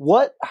here,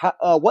 what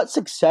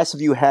success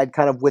have you had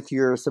kind of with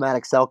your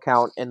somatic cell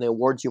count and the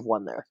awards you've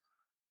won there?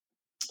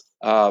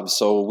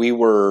 So we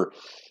were...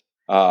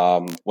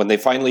 when they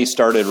finally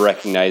started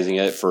recognizing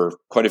it for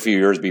quite a few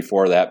years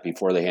before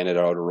they handed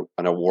out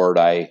an award,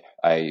 I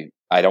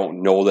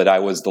don't know that I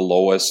was the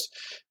lowest,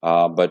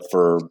 but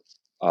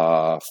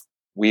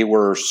we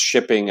were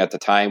shipping at the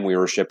time. We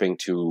were shipping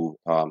to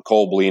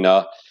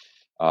Kolblina,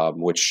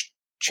 which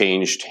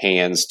changed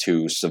hands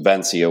to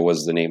Savencia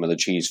was the name of the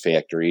cheese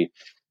factory,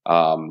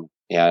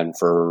 and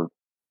for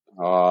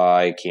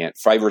 5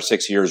 or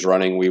 6 years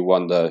running, we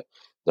won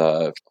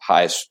the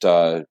highest.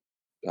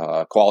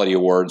 Quality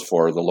awards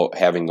for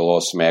having the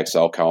lowest somatic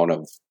cell count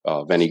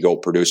of any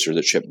goat producer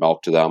that shipped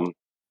milk to them.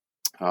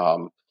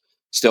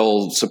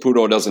 Still,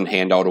 Saputo doesn't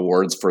hand out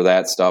awards for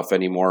that stuff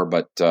anymore,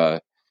 but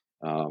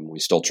we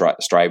still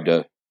strive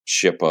to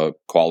ship a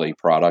quality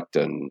product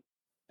and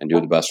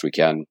do the best we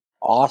can.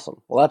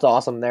 Awesome. Well, that's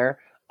awesome there.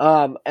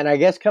 And I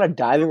guess kind of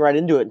diving right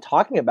into it and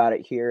talking about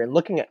it here and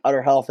looking at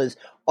udder health is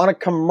on a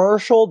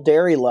commercial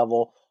dairy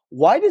level.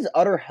 Why does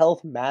udder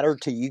health matter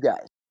to you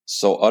guys?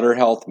 So udder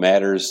health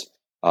matters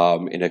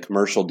in a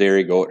commercial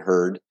dairy goat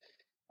herd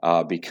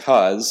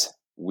because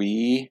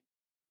the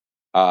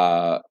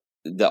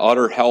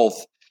udder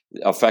health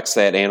affects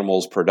that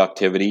animal's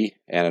productivity,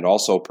 and it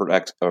also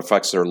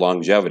affects their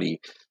longevity.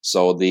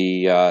 So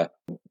the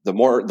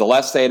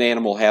less that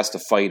animal has to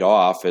fight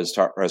off as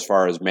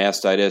far as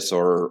mastitis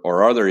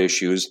or other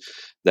issues,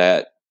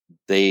 that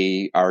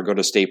they are going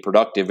to stay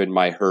productive in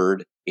my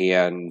herd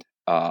and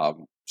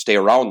stay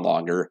around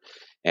longer.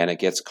 And it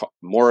gets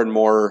more and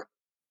more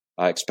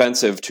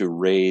expensive to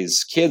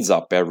raise kids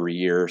up every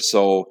year.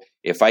 So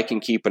if I can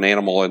keep an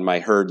animal in my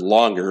herd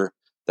longer,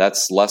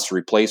 that's less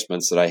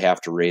replacements that I have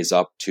to raise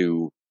up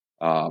to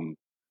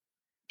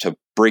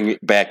bring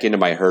it back into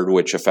my herd,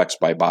 which affects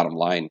my bottom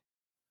line.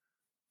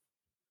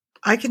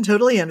 I can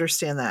totally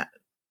understand that.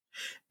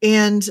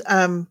 And,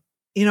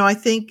 I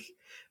think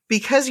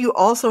because you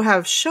also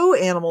have show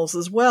animals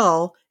as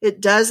well,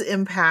 it does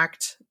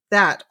impact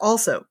that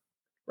also,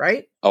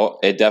 right? Oh,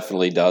 it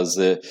definitely does.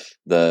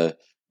 You'd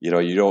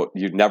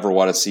never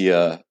want to see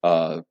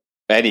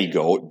any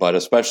goat, but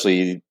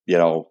especially,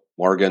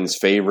 Morgan's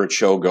favorite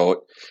show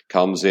goat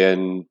comes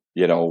in,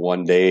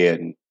 one day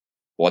and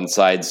one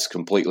side's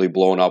completely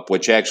blown up,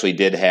 which actually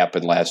did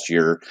happen last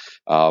year.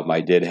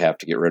 I did have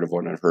to get rid of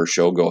one of her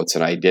show goats,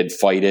 and I did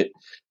fight it.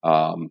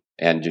 And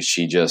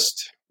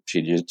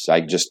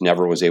I just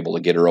never was able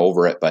to get her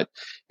over it. But,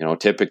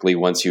 typically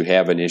once you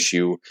have an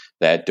issue,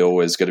 that doe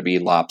is going to be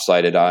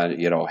lopsided on,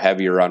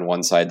 heavier on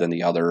one side than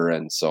the other.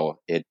 And so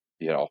it's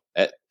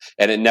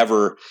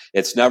never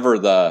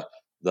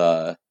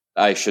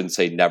I shouldn't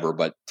say never,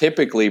 but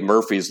typically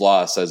Murphy's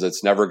Law says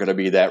it's never going to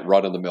be that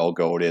run-of-the-mill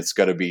goat. It's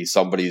going to be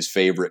somebody's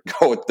favorite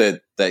goat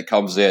that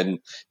comes in,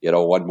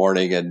 one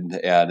morning and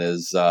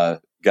is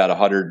got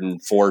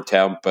 104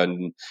 temp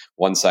and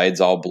one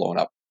side's all blown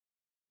up.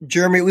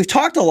 Jeremy, we've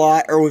talked a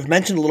lot, or we've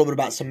mentioned a little bit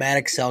about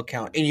somatic cell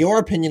count. In your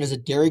opinion, as a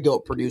dairy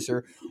goat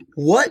producer,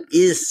 what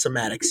is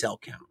somatic cell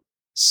count?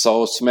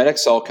 So somatic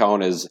cell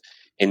count is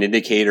an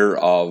indicator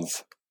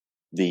of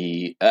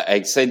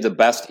I'd say the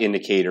best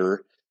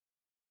indicator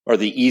or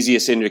the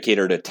easiest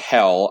indicator to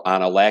tell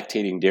on a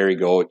lactating dairy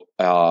goat,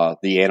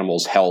 the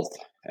animal's health,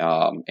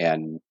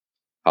 and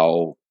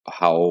how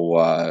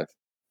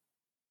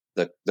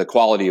the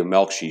quality of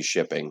milk she's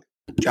shipping.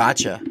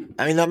 Gotcha.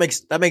 I mean,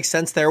 that makes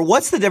sense there.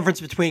 What's the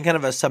difference between kind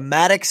of a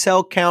somatic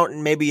cell count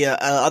and maybe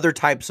other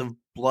types of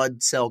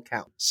blood cell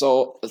count?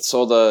 So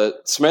the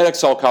somatic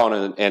cell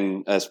count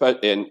and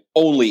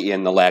only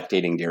in the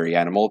lactating dairy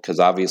animal, because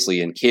obviously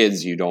in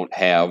kids you don't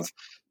have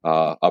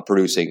a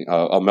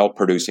milk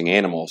producing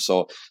animal.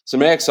 So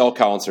somatic cell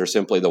counts are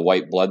simply the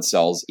white blood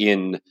cells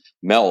in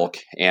milk,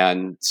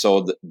 and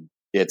so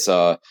it's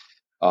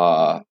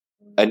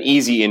an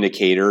easy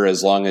indicator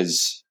as long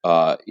as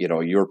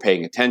you're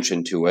paying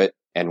attention to it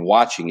and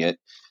watching it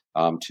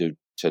to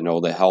know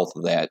the health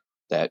of that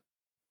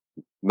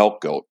milk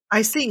goat.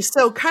 I see.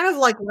 So kind of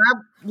like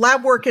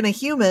lab work in a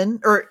human,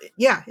 where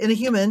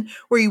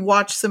you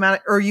watch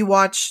somatic or you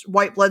watch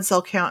white blood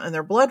cell count in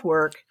their blood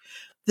work.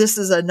 This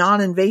is a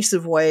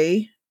non-invasive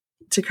way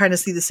to kind of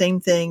see the same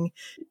thing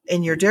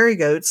in your dairy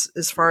goats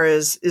as far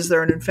as, is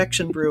there an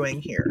infection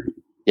brewing here?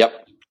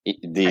 Yep.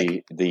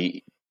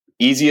 The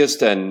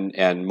easiest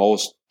and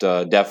most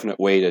definite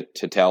way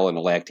to tell in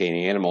a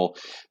lactating animal.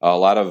 A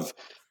lot of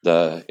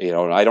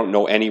I don't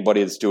know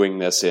anybody that's doing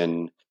this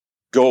in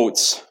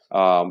goats,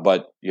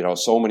 but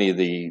so many of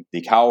the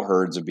cow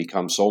herds have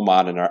become so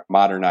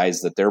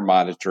modernized that they're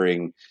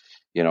monitoring,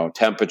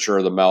 temperature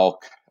of the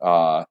milk,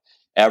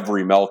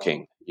 every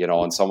milking,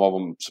 and some of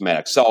them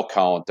somatic cell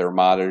count. They're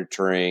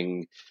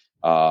monitoring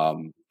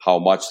how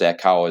much that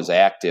cow is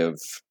active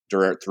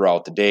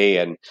throughout the day,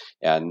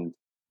 and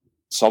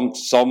some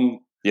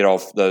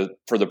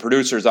for the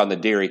producers on the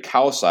dairy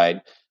cow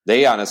side,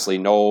 they honestly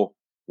know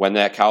when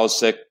that cow's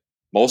sick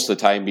most of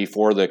the time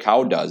before the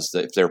cow does,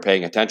 if they're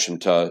paying attention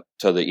to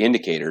the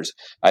indicators.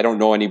 I don't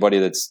know anybody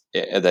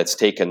that's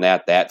taken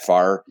that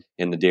far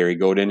in the dairy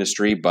goat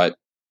industry, but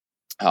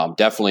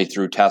definitely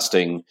through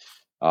testing,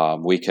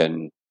 we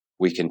can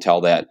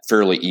tell that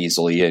fairly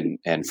easily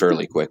and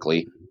fairly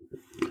quickly.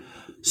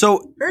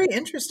 So very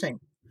interesting.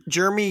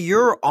 Jeremy,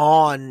 you're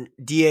on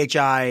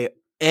DHI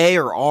A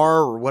or R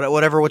or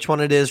whatever, which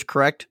one it is,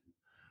 correct?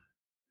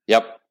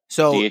 Yep.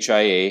 So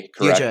DHIA,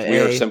 correct. DHIA. We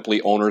are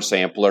simply owner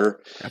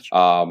sampler.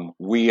 Gotcha.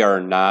 We are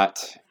not,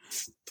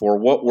 for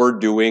what we're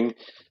doing,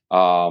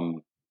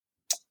 to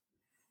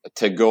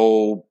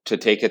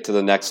take it to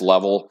the next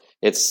level.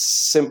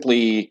 It's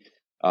simply,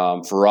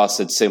 for us,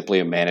 it's simply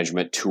a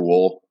management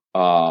tool.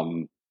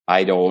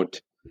 I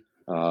don't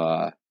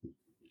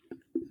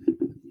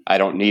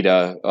need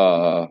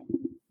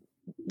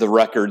the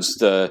records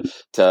to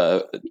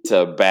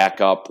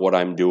back up what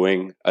I'm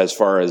doing as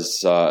far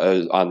as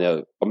on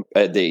the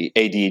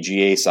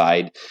ADGA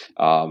side.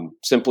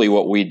 Simply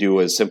what we do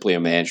is simply a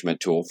management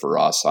tool for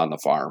us on the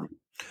farm.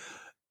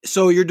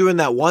 So you're doing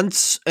that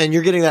once, and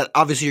you're getting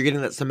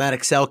that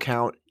somatic cell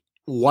count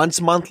once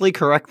monthly,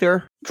 correct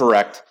there?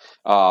 Correct.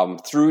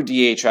 Through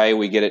DHI,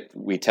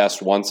 we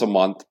test once a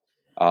month.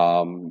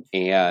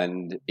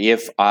 And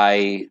if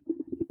I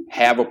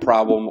have a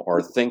problem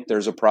or think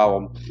there's a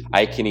problem,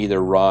 I can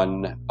either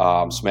run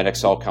somatic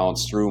cell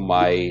counts through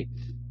my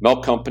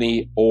milk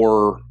company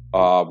or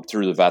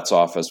through the vet's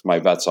office. My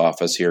vet's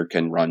office here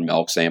can run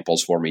milk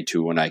samples for me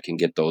too, and I can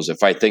get those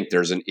if I think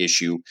there's an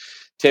issue.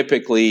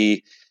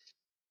 Typically,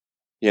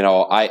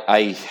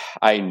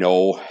 I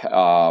know,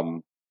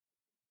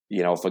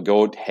 if a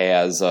goat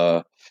has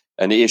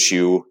an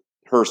issue,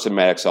 her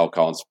somatic cell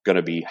count's going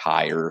to be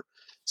higher.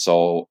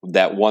 So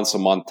that once a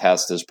month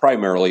test is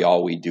primarily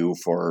all we do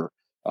for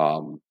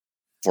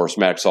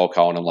somatic cell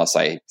count, unless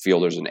I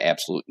feel there's an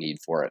absolute need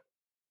for it.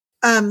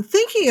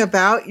 Thinking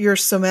about your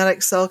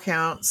somatic cell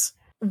counts,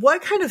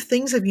 what kind of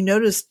things have you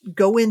noticed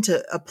go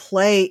into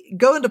play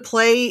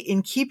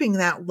in keeping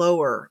that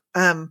lower?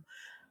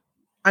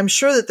 I'm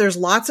sure that there's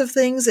lots of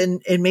things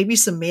and maybe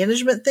some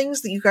management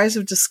things that you guys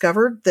have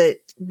discovered that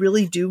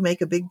really do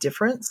make a big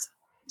difference.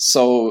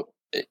 So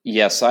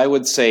yes, I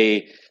would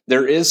say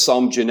there is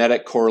some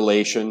genetic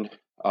correlation.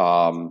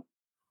 If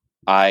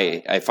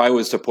I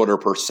was to put a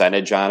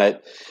percentage on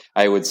it,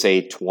 I would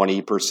say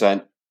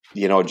 20%,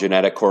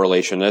 genetic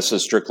correlation. This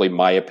is strictly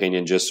my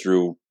opinion, just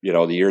through,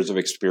 the years of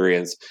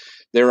experience.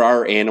 There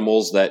are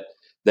animals that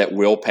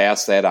will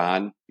pass that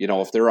on.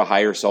 If they're a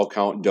higher cell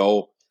count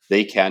doe,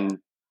 they can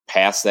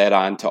pass that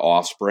on to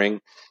offspring.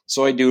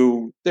 So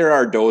there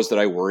are does that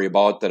I worry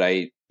about that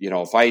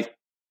if I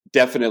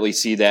definitely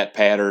see that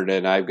pattern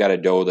and I've got a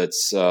doe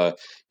that's,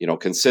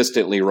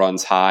 consistently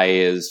runs high,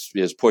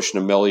 is pushing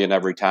 1 million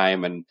every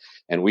time.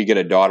 And we get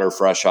a daughter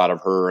fresh out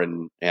of her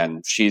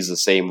and she's the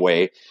same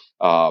way.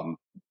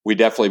 We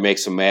definitely make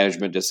some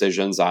management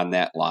decisions on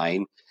that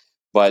line,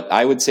 but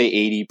I would say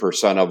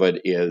 80% of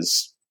it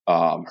is,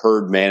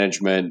 herd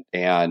management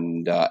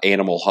and,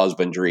 animal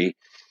husbandry.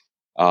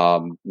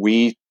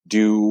 We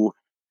do,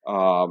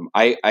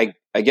 I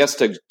guess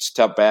to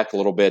step back a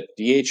little bit,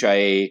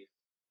 DHIA,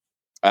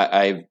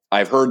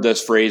 I've heard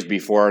this phrase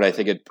before, and I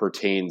think it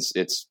pertains.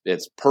 It's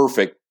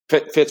perfect,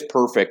 fits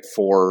perfect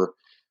for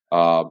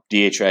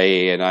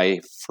DHIA, and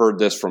I've heard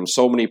this from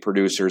so many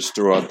producers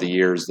throughout the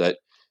years that,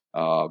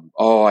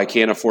 I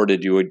can't afford to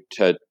do it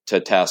to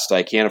test.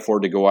 I can't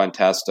afford to go on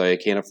test. I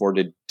can't afford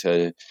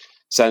to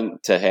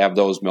have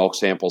those milk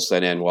samples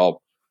sent in.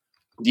 Well,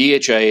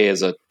 DHIA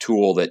is a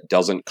tool that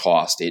doesn't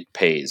cost; it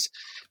pays,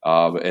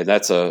 and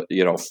that's a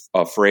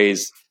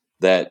phrase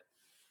that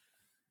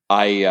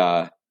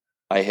I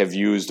have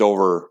used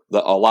over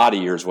a lot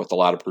of years with a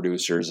lot of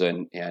producers,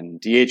 and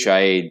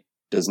DHIA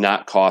does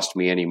not cost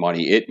me any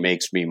money. It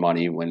makes me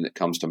money when it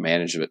comes to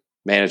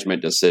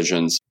management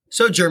decisions.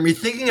 So, Jeremy,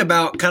 thinking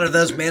about kind of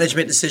those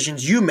management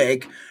decisions you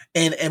make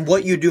and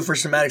what you do for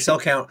somatic cell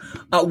count,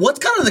 what's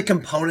kind of the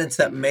components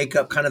that make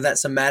up kind of that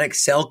somatic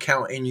cell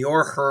count in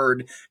your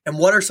herd, and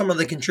what are some of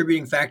the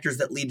contributing factors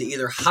that lead to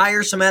either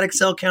higher somatic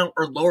cell count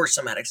or lower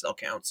somatic cell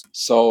counts?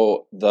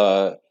 So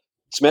the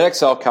somatic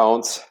cell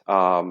counts,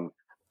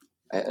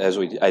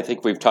 I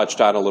think we've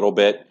touched on a little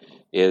bit,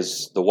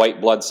 is the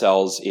white blood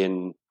cells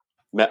in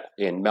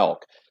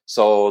milk.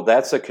 So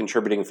that's a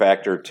contributing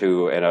factor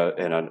to,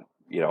 and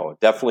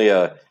definitely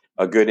a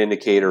good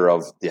indicator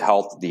of the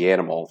health of the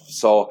animal.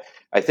 So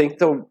I think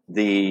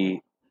the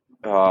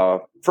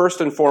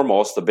first and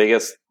foremost, the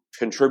biggest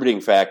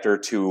contributing factor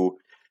to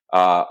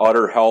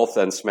udder health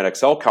and somatic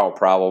cell count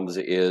problems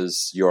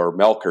is your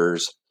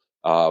milkers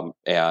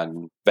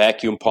and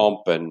vacuum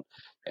pump and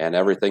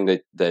everything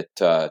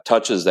that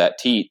touches that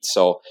teat.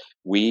 So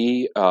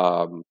we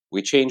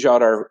change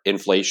out our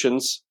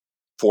inflations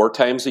 4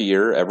 times a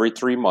year, every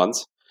 3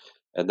 months.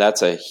 And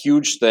that's a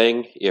huge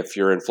thing. If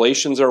your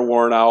inflations are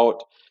worn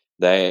out,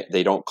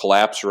 they don't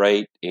collapse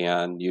right,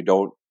 and you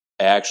don't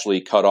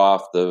actually cut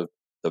off the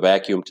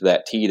vacuum to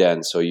that teat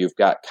end. So you've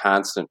got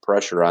constant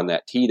pressure on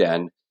that teat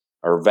end,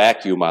 or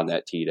vacuum on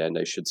that teat end,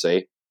 I should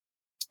say.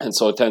 And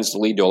so it tends to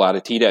lead to a lot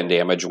of teat end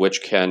damage,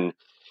 which can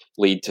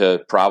lead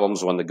to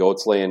problems when the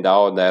goat's laying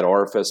down, that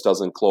orifice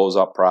doesn't close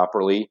up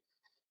properly.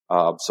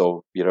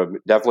 So,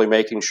 definitely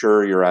making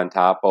sure you're on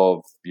top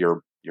of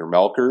your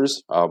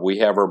milkers. We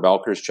have our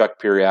milkers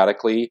checked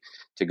periodically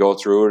to go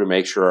through to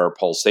make sure our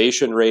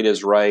pulsation rate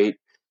is right,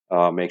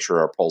 make sure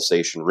our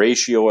pulsation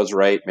ratio is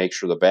right, make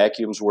sure the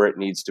vacuum's where it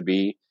needs to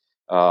be.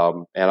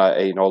 And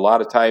a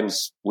lot of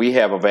times we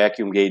have a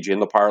vacuum gauge in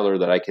the parlor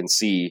that I can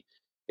see.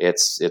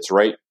 It's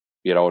right,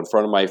 in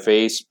front of my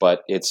face,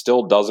 but it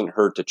still doesn't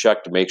hurt to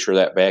check to make sure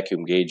that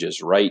vacuum gauge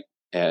is right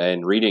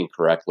and reading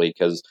correctly,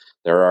 because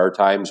there are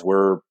times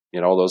where,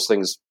 those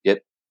things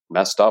get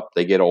messed up,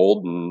 they get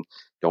old and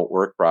don't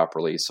work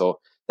properly. So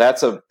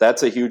that's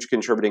a huge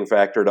contributing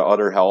factor to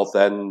udder health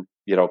and,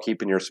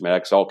 keeping your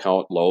somatic cell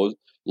count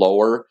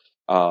lower.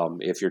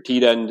 If your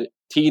teat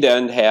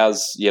end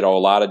has, a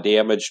lot of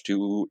damage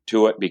to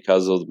it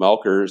because of the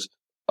milkers,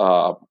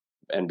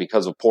 and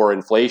because of poor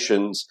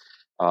inflations,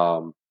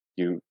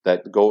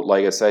 that goat,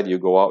 like I said, you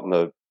go out in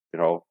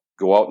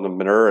the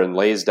manure and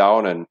lays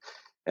down,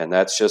 and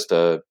that's just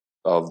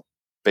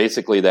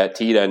basically that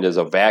teat end is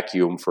a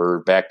vacuum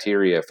for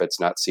bacteria if it's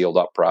not sealed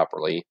up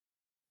properly.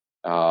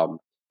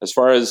 As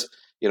far as,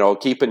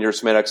 keeping your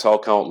somatic cell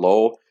count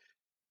low,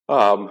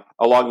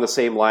 along the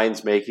same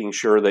lines, making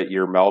sure that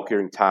your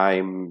milking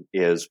time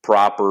is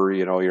proper.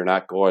 You're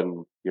not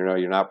going,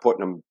 you're not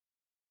putting a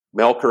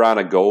milker on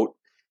a goat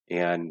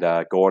and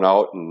going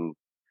out and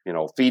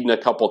feeding a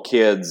couple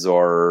kids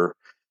or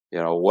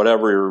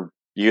whatever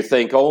you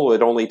think. Oh,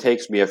 it only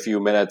takes me a few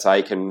minutes.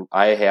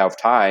 I have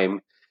time,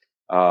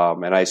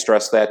 and I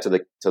stress that to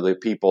the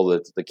people,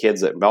 the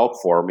kids that milk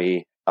for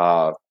me.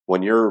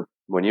 When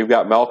you've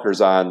got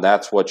milkers on,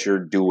 that's what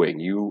you're doing.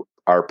 You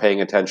are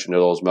paying attention to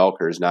those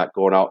milkers, not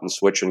going out and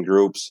switching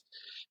groups,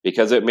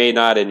 because it may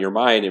not, in your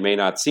mind, it may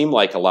not seem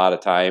like a lot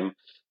of time,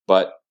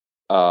 but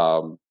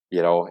a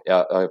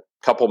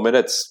couple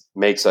minutes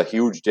makes a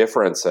huge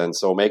difference. And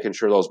so making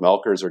sure those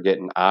milkers are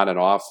getting on and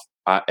off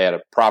at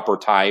a proper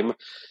time.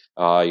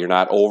 You're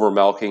not over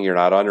milking, you're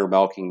not under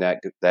milking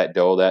that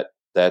doe.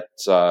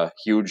 That's a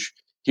huge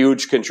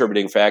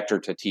contributing factor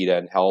to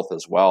TDEN health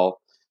as well.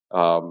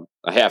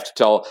 I have to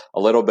tell a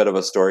little bit of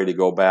a story to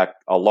go back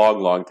a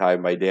long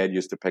time. My dad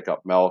used to pick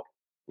up milk,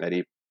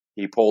 and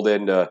he pulled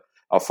into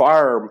a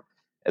farm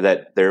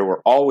that they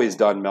were always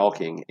done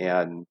milking,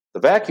 and the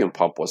vacuum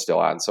pump was still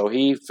on. So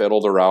he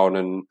fiddled around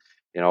and,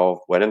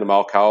 went in the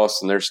milk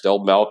house, and there's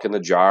still milk in the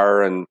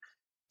jar. And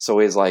so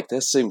he's like,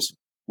 this seems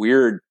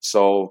weird.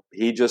 So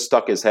he just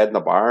stuck his head in the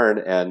barn,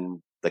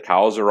 and the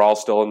cows are all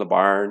still in the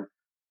barn.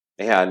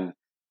 And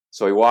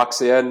so he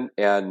walks in,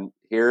 and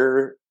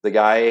here the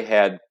guy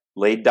had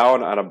laid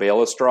down on a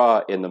bale of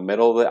straw in the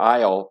middle of the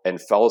aisle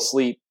and fell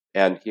asleep.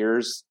 And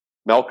here's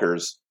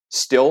milkers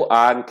still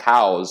on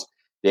cows.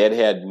 Dad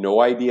had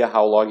no idea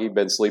how long he'd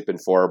been sleeping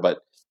for, but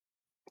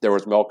there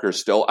was milkers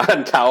still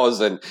on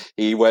cows, and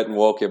he went and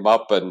woke him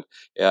up. But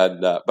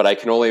I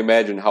can only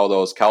imagine how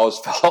those cows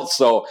felt.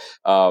 So,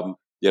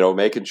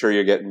 making sure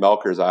you're getting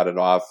milkers on and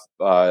off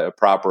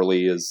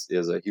properly is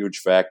a huge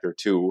factor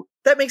too.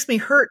 That makes me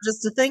hurt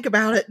just to think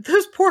about it.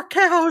 Those poor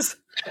cows.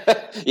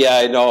 Yeah,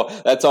 I know.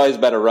 That's always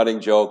been a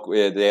running joke.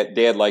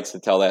 Dad likes to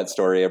tell that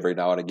story every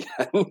now and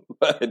again.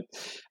 But,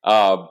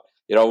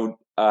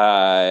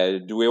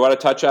 do we want to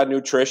touch on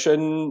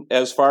nutrition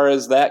as far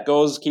as that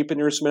goes, keeping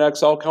your SMID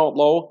XL count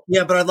low?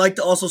 Yeah, but I'd like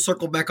to also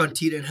circle back on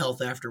TDEN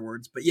health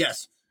afterwards. But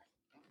yes.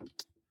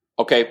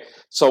 Okay,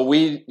 so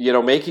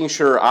making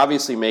sure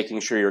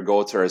your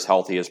goats are as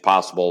healthy as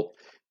possible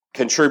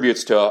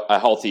contributes to a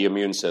healthy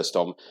immune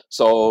system.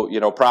 So,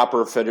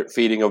 proper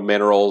feeding of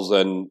minerals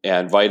and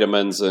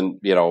vitamins, and,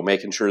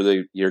 making sure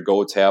that your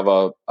goats have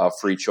a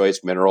free choice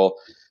mineral.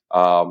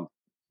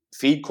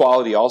 Feed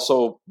quality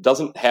also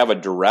doesn't have a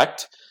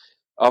direct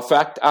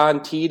effect on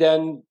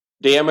TDEN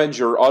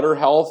damage or udder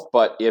health,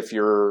 but if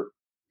your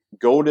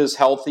goat is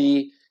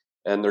healthy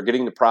and they're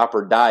getting the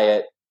proper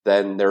diet,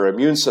 then their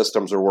immune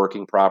systems are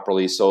working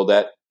properly, so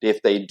that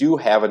if they do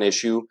have an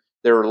issue,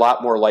 they're a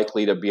lot more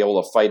likely to be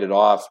able to fight it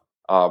off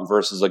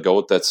versus a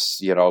goat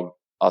that's,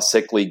 a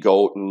sickly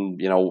goat and,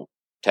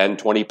 10,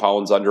 20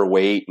 pounds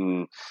underweight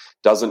and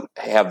doesn't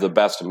have the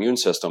best immune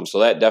system. So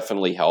that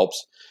definitely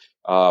helps.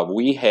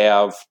 We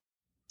have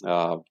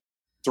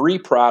 3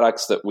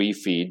 products that we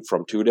feed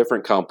from 2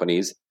 different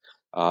companies.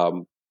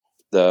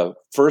 The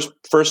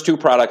first 2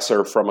 products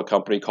are from a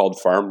company called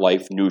Farm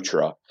Life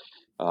Nutra.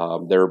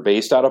 They're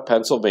based out of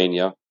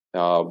Pennsylvania.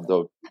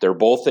 They're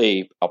both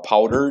a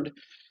powder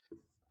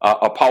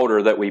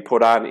that we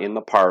put on in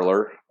the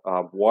parlor.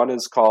 One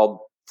is called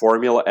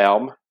Formula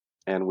M,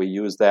 and we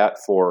use that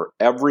for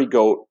every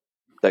goat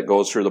that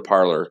goes through the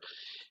parlor.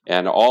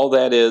 And all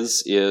that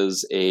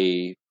is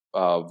a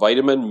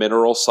vitamin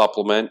mineral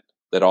supplement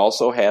that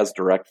also has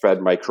direct fed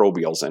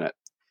microbials in it.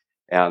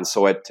 And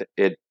so it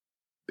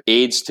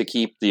aids to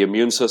keep the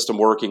immune system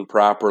working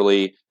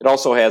properly. It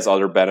also has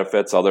other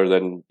benefits other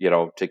than,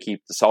 to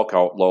keep the cell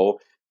count low.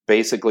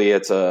 Basically,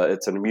 it's an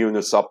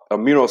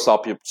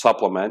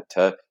immunosupplement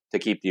to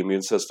keep the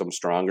immune system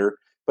stronger,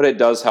 but it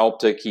does help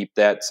to keep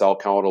that cell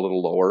count a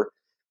little lower.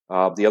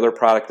 The other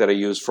product that I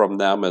use from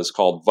them is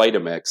called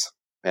Vitamix,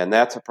 and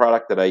that's a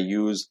product that I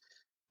use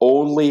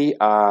only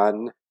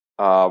on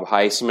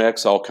high SMID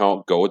XL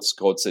count goats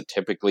that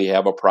typically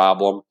have a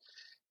problem.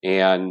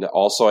 And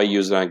also I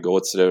use it on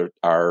goats that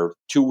are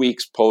 2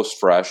 weeks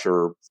post-fresh,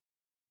 or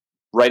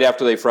right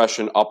after they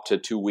freshen up to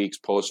 2 weeks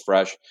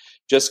post-fresh.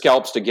 Just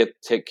helps to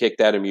kick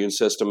that immune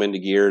system into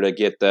gear, to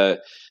get the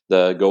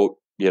goat,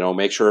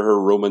 make sure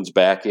her rumen's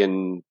back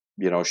in,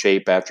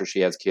 shape after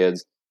she has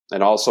kids.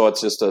 And also it's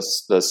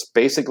just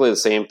basically the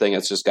same thing.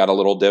 It's just got a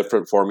little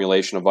different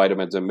formulation of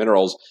vitamins and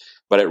minerals,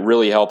 but it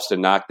really helps to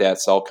knock that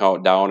cell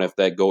count down. If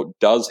that goat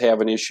does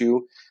have an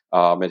issue,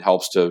 it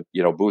helps to,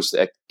 boost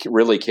that,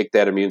 really kick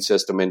that immune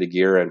system into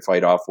gear and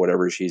fight off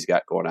whatever she's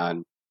got going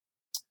on.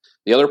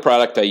 The other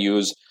product I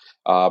use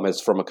is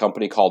from a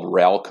company called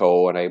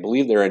Ralco, and I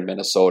believe they're in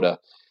Minnesota.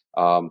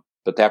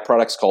 But that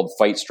product's called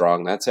Fight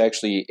Strong. That's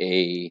actually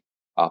a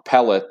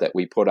pellet that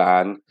we put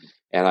on,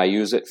 and I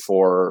use it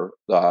for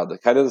the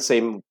kind of the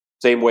same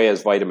way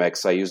as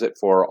Vitamix. I use it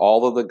for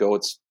all of the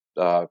goats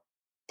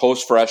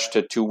post-fresh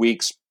to 2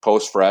 weeks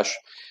post-fresh.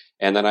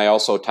 And then I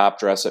also top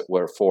dress it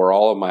for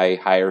all of my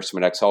higher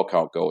SMID XL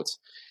count goats.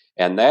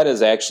 And that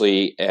is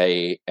actually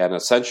an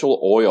essential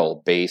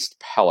oil based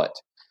pellet.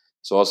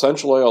 So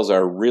essential oils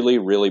are really,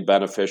 really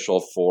beneficial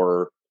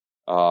for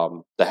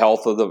the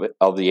health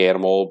of the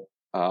animal,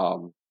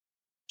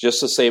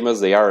 just the same as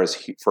they are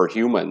for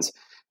humans.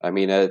 I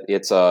mean,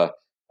 it's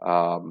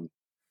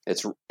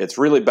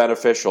really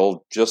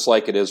beneficial, just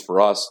like it is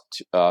for us,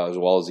 as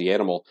well as the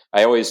animal.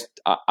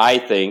 I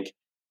think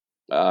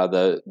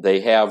they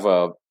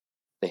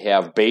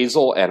have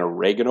basil and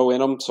oregano in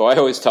them. So I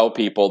always tell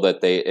people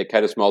that it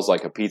kind of smells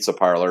like a pizza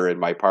parlor in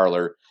my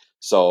parlor.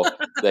 So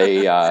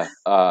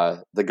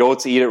the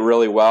goats eat it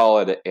really well,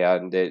 and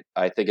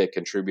I think it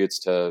contributes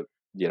to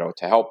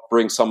help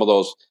bring some of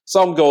those.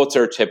 Some goats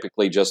are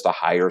typically just a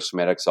higher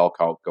somatic cell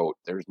count goat.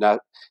 There's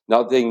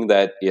nothing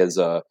that is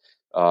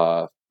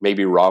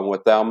maybe wrong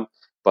with them,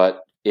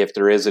 but if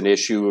there is an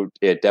issue,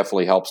 it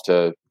definitely helps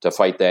to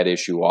fight that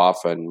issue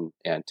off and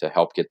to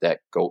help get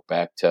that goat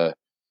back to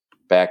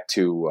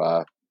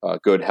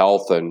good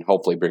health and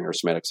hopefully bring her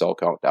somatic cell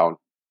count down.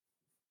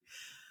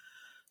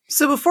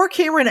 So before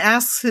Cameron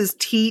asks his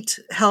teat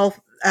health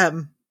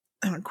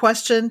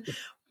question,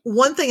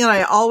 one thing that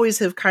I always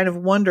have kind of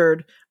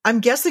wondered, I'm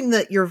guessing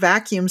that your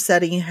vacuum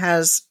setting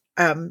has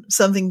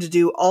something to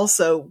do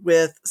also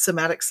with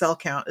somatic cell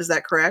count. Is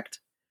that correct?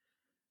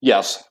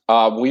 Yes.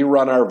 We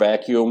run our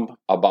vacuum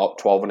about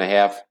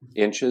 12.5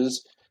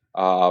 inches.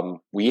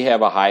 We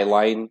have a high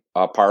line.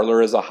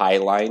 Parlor is a high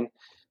line.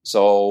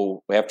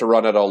 So we have to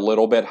run it a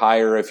little bit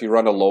higher. If you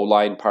run a low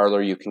line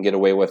parlor, you can get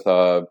away with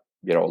 11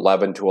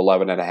 to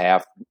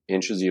 11.5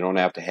 inches. You don't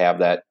have to have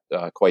that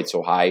quite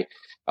so high.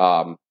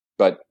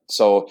 But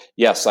so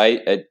yes,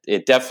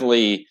 it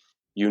definitely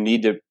you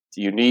need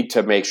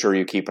to make sure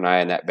you keep an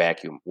eye on that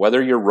vacuum.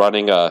 Whether you're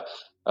running a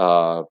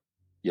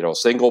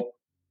single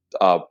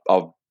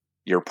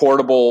your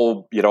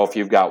portable, if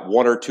you've got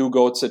 1 or 2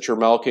 goats that you're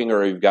milking,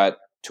 or you've got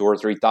 2,000 or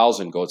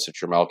 3,000 goats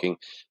that you're milking,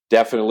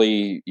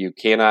 definitely you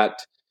cannot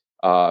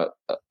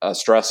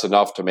stress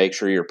enough to make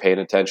sure you're paying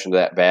attention to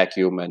that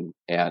vacuum and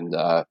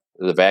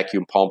the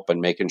vacuum pump and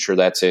making sure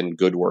that's in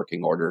good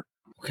working order.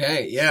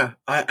 Okay, yeah.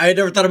 I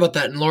never thought about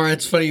that. And Laura,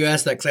 it's funny you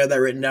asked that because I had that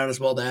written down as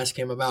well to ask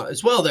him about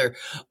as well there.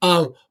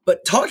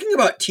 But talking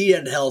about teat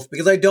end health,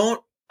 because I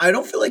don't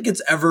feel like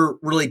it's ever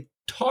really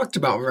talked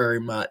about very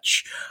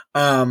much.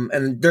 And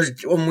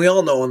we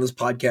all know on this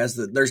podcast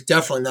that there's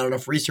definitely not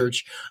enough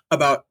research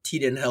about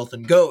teat end health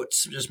in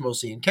goats, just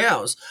mostly in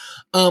cows.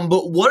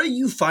 But what are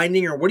you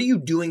finding, or what are you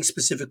doing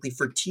specifically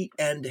for teat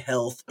end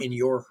health in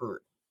your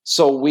herd?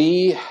 So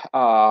we,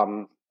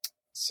 to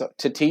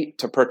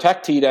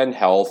protect teat end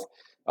health,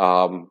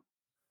 we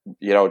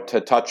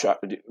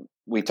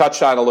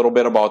touched on a little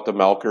bit about the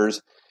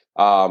milkers.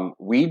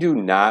 We do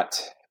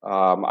not.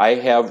 I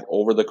have,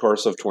 over the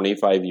course of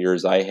 25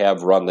 years, I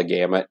have run the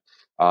gamut.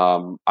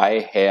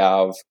 I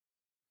have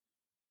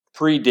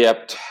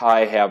pre-dipped.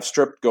 I have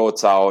stripped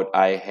goats out.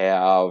 I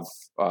have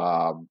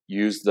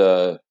used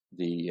the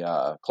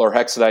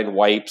chlorhexidine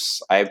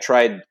wipes. I've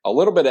tried a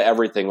little bit of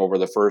everything over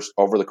the course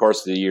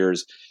of the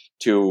years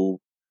to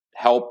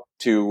help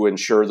to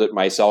ensure that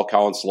my cell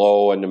count's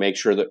low and to make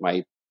sure that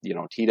my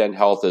teat end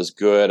health is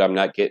good. I'm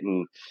not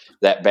getting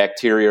that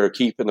bacteria or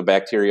keeping the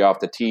bacteria off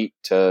the teat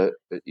to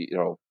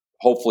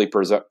hopefully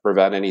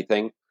prevent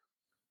anything.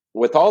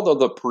 With all of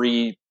the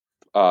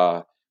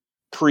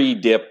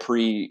pre-dip,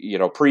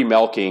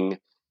 pre-milking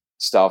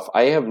stuff,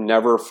 I have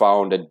never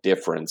found a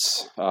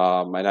difference,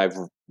 and I've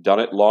done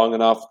it long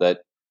enough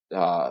that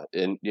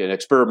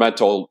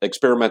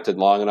experimented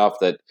long enough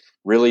that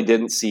really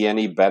didn't see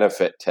any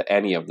benefit to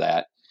any of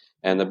that.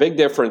 And the big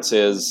difference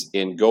is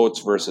in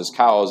goats versus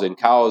cows. In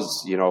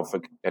cows,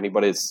 if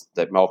anybody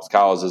that milks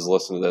cows is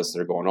listening to this,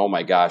 they're going, "Oh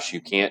my gosh,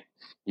 you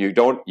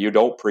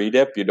don't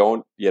pre-dip, you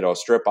don't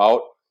strip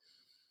out."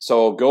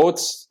 So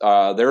goats,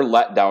 their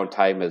letdown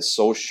time is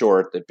so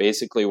short that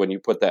basically when you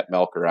put that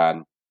milker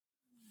on,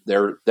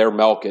 their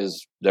milk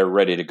they're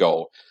ready to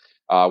go.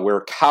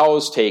 Where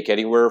cows take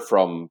anywhere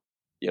from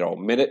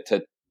minute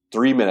to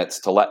 3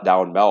 minutes to let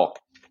down milk.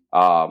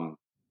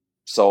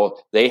 So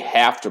they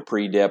have to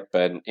pre-dip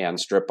and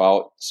strip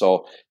out.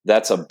 So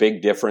that's a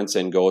big difference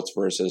in goats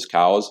versus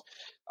cows.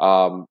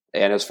 And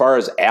as far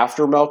as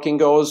after milking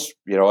goes,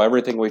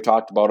 everything we've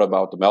talked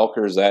about the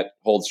milkers, that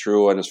holds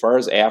true. And as far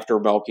as after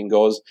milking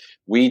goes,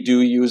 we do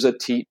use a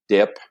teat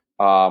dip.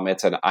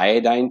 It's an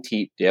iodine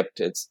teat dip.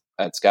 It's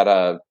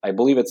got I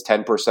believe it's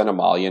 10%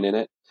 emollient in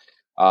it.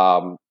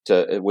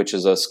 Which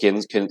is a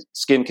skin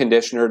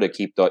conditioner to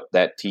keep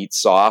that teat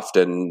soft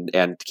and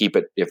to keep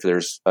it, if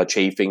there's a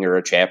chafing or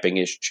a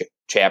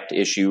chapped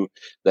issue,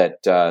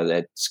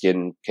 that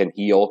skin can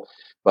heal.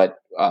 But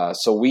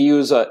so we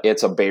use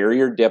it's a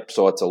barrier dip,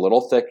 so it's a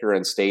little thicker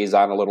and stays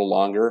on a little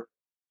longer.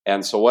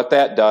 And so what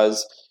that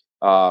does,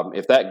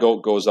 if that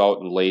goat goes out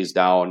and lays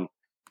down,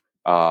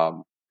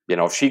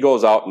 if she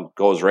goes out and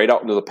goes right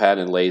out into the pen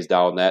and lays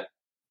down, that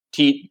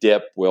teat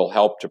dip will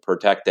help to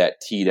protect that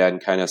teat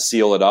end, kind of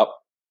seal it up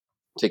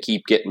to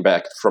keep getting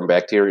back from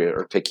bacteria,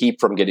 or to keep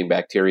from getting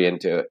bacteria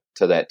into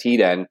that teat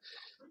end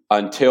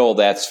until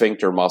that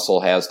sphincter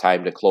muscle has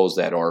time to close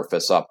that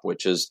orifice up,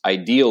 which is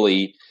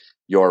ideally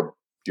your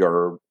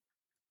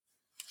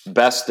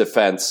best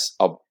defense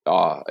of,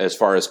 as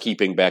far as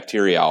keeping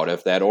bacteria out.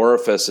 If that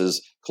orifice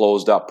is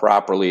closed up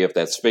properly, if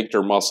that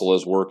sphincter muscle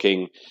is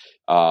working,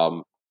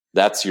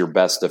 that's your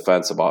best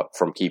defense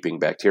from keeping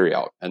bacteria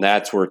out. And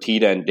that's where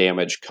teat end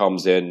damage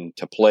comes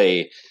into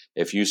play.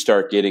 If you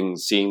start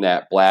seeing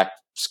that black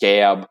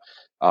scab,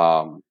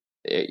 on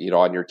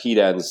your teat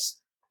ends,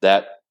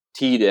 that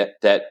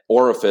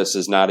orifice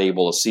is not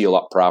able to seal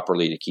up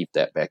properly to keep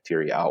that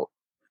bacteria out.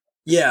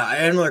 Yeah, I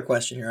have another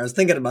question here. I was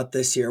thinking about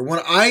this here. When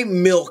I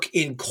milk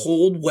in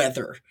cold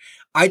weather,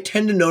 I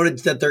tend to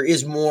notice that there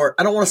is more,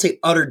 I don't want to say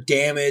utter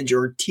damage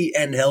or teat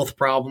end health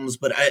problems,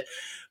 but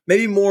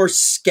maybe more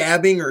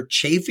scabbing or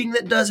chafing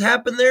that does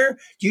happen there.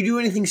 Do you do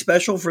anything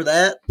special for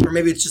that? Or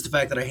maybe it's just the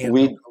fact that I hand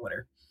milk in the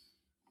winter.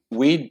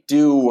 We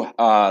do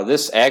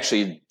this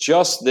actually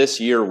just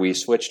this year. We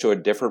switched to a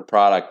different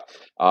product.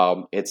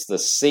 It's the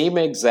same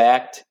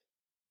exact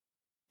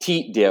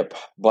teat dip,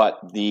 but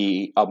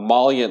the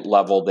emollient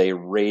level they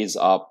raise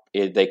up.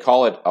 They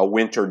call it a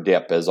winter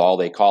dip is all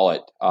they call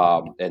it.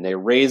 And they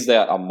raise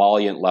that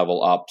emollient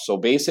level up. So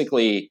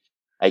basically,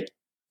 I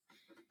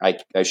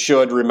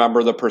should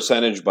remember the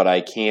percentage, but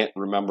I can't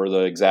remember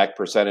the exact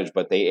percentage.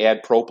 But they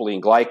add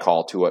propylene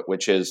glycol to it,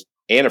 which is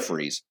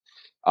antifreeze.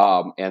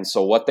 And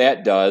so what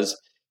that does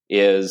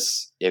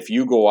is if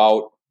you go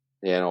out,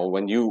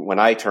 when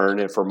I turn,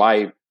 and for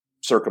my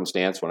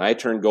circumstance, when I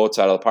turn goats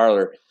out of the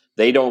parlor,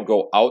 they don't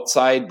go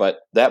outside, but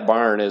that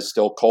barn is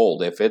still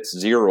cold. If it's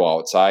 0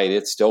 outside,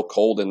 it's still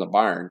cold in the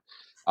barn.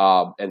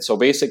 And so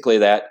basically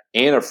that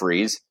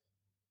antifreeze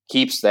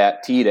keeps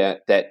that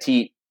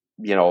teat,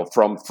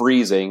 from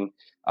freezing.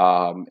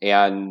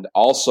 And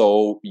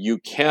also you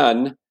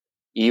can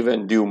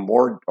even do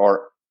more,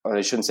 or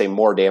I shouldn't say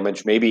more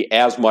damage, maybe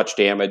as much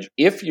damage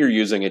if you're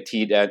using a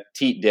teat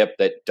dip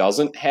that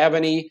doesn't have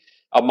any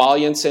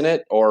emollients in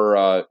it,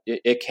 or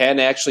it can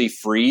actually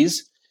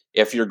freeze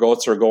if your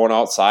goats are going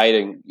outside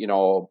and,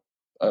 or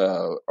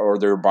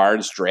their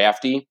barn's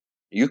drafty.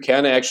 You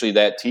can actually,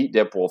 that teat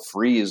dip will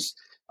freeze.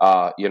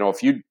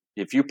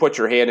 If you put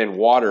your hand in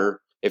water,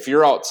 if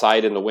you're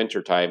outside in the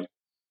wintertime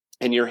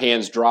and your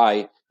hand's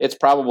dry, it's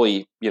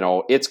probably,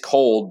 it's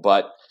cold,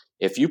 but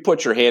if you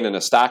put your hand in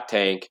a stock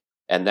tank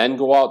and then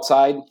go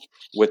outside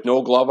with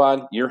no glove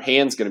on, your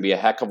hand's going to be a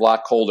heck of a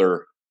lot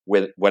colder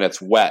when it's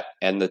wet,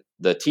 and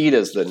the teat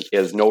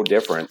is no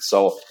different.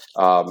 So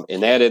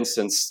in that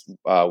instance,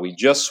 we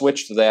just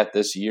switched to that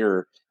this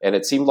year, and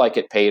it seemed like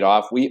it paid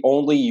off. We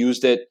only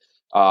used it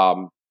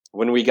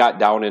when we got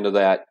down into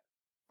that,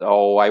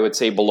 I would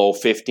say below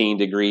 15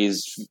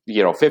 degrees,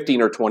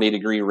 15 or 20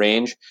 degree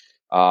range.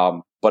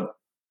 But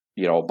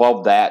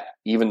above that,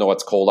 even though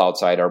it's cold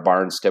outside, our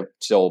barn's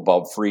still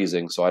above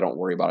freezing, so I don't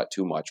worry about it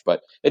too much.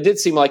 But it did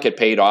seem like it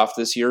paid off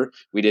this year.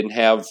 We didn't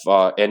have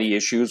any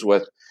issues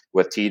with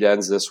teat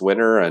ends this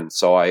winter, and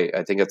so I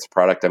think it's a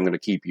product I'm going to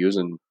keep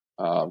using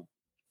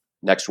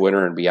next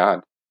winter and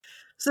beyond.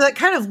 So that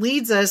kind of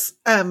leads us.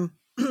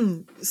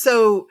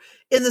 So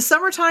in the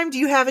summertime, do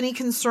you have any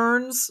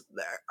concerns?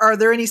 Are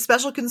there any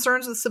special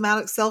concerns with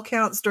somatic cell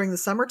counts during the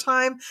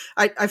summertime?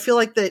 I feel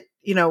like that,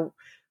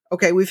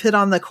 okay, we've hit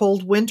on the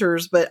cold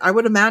winters, but I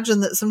would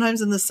imagine that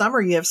sometimes in the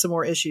summer you have some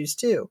more issues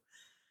too.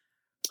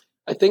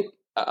 I think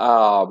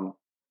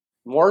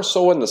more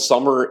so in the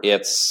summer,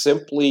 it's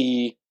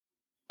simply,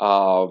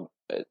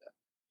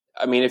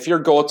 if your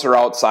goats are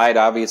outside,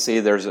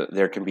 obviously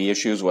there can be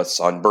issues with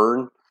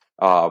sunburn,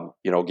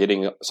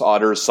 getting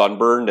udders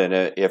sunburned.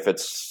 And if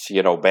it's,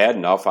 bad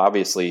enough,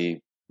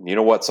 obviously,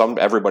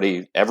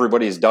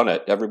 everybody's done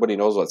it. Everybody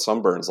knows what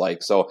sunburn's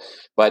like. So,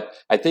 but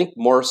I think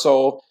more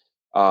so,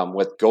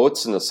 with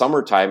goats in the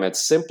summertime,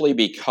 it's simply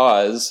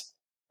because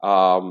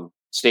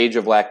stage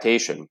of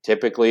lactation.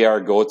 Typically,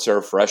 our goats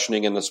are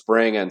freshening in the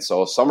spring, and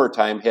so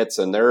summertime hits,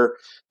 and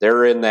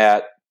they're in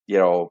that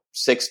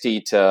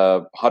 60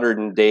 to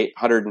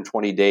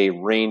 120 day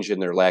range in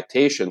their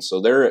lactation.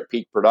 So they're at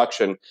peak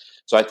production.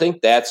 So I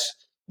think that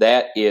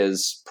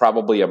is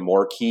probably a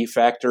more key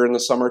factor in the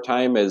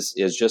summertime is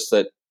just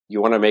that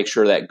you want to make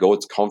sure that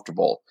goat's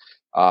comfortable,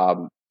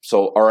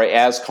 or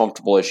as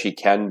comfortable as she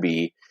can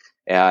be.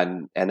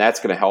 And that's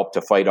going to help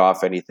to fight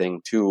off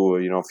anything too.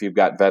 If you've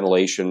got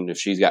ventilation, if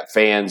she's got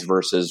fans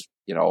versus,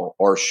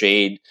 or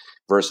shade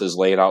versus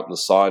laying out in the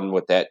sun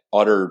with that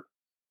utter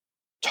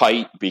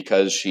tight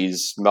because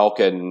she's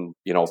milking,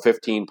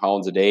 15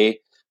 pounds a day.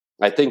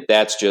 I think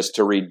that's just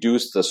to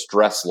reduce the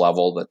stress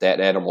level that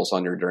animal's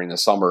under during the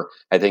summer.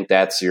 I think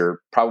that's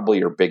probably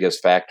your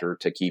biggest factor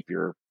to keep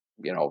your,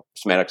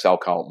 somatic cell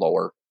count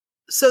lower.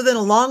 So then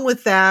along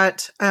with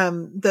that,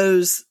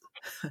 those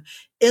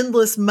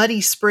endless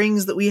muddy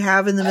springs that we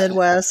have in the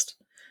Midwest,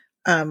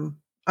 I'm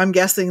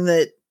guessing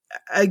that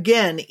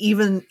again,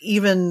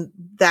 even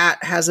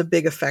that has a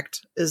big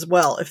effect as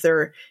well if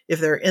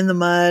they're in the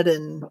mud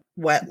and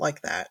wet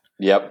like that.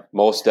 Yep,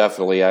 most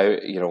definitely.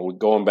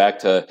 Going back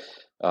to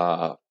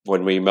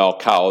when we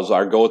milk cows,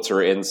 our goats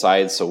are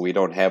inside, so we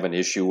don't have an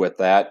issue with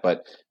that.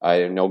 But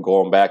I know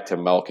going back to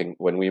milking,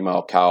 when we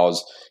milk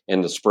cows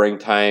in the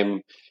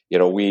springtime,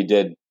 we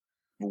did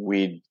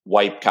we'd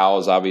wipe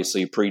cows,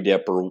 obviously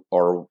pre-dip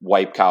or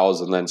wipe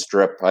cows and then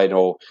strip.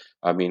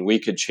 We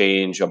could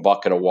change a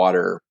bucket of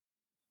water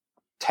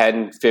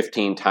 10,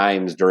 15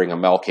 times during a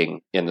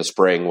milking in the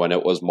spring when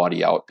it was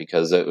muddy out,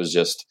 because it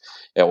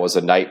was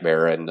a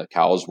nightmare. And the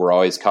cows were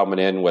always coming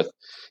in with,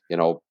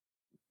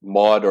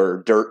 mud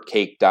or dirt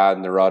caked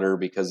on their udder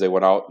because they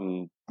went out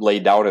and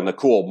laid down in the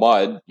cool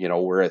mud,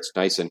 where it's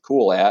nice and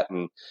cool at,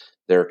 and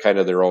they're kind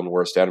of their own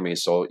worst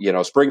enemies. So,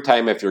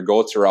 springtime, if your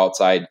goats are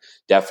outside,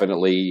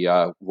 definitely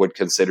would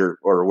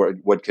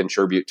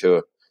contribute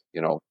to,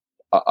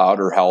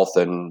 udder health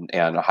and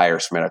a higher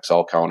somatic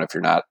cell count if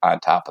you're not on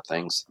top of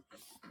things.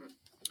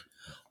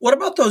 What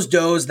about those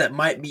does that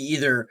might be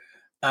either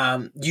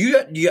our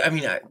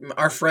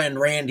friend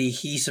Randy,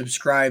 he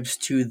subscribes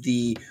to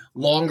the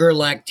longer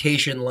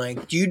lactation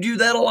length. Do you do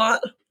that a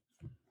lot?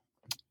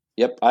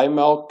 Yep, I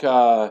milk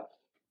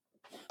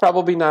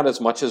probably not as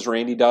much as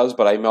Randy does,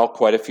 but I milk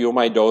quite a few of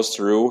my does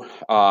through.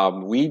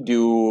 We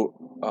do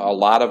a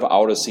lot of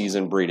out of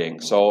season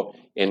breeding. So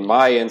in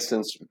my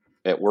instance,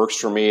 it works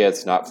for me.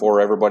 It's not for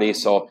everybody.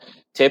 So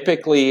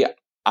typically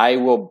I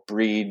will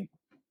breed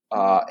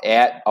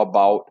at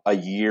about a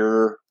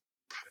year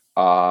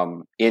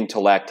into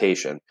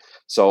lactation.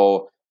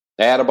 So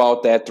at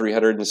about that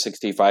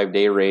 365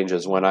 day range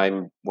is when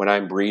I'm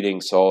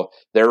breeding. So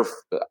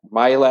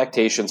my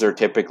lactations are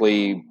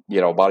typically,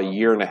 about a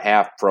year and a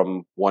half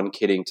from one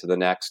kidding to the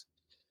next.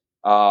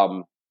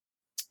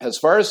 As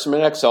far as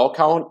somatic cell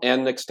count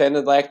and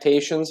extended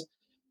lactations,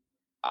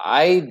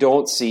 I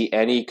don't see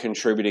any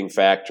contributing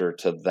factor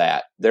to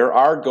that. There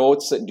are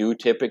goats that do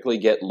typically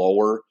get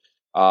lower.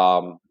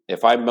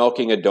 If I'm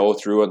milking a doe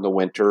through in the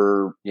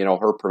winter,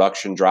 her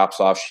production drops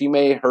off.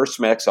 Her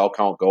somatic cell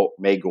count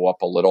may go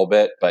up a little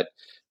bit, but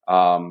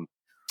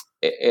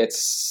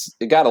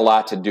it got a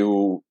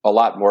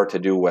lot more to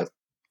do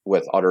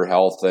with udder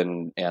health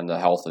and the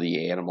health of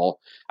the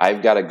animal.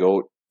 I've got a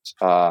goat.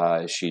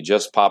 She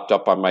just popped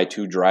up on my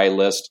 2 dry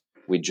list.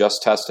 We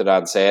just tested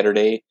on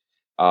Saturday.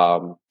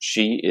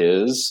 She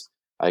is,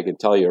 I can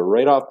tell you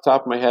right off the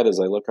top of my head as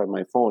I look on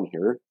my phone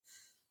here.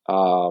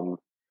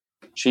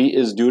 She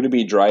is due to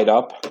be dried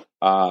up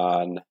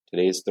on,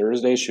 today's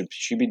Thursday,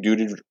 she be due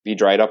to be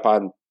dried up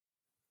on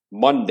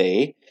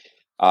Monday.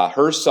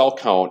 Her cell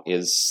count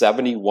is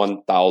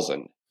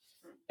 71,000.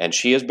 And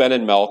she has been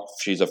in milk.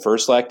 She's a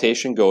first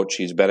lactation goat.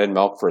 She's been in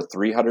milk for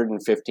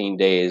 315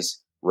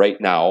 days right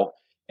now.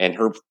 And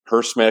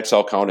her somatic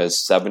cell count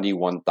is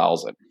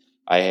 71,000.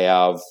 I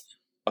have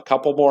a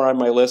couple more on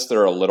my list that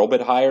are a little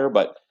bit higher,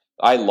 but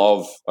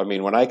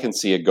when I can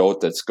see a goat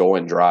that's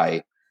going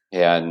dry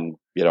and,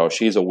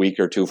 she's a week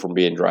or two from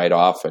being dried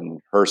off and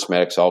her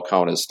somatic cell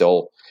count is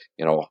still,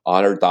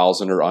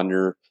 100,000 or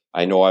under.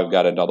 I know I've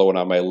got another one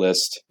on my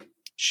list.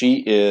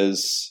 She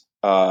is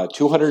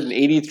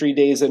 283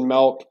 days in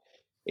milk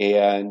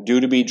and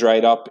due to be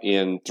dried up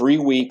in 3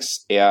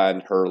 weeks.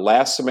 And her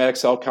last somatic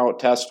cell count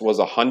test was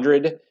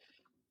 100.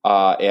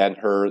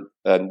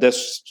 And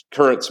this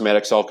current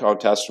somatic cell count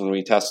test when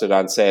we tested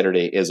on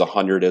Saturday is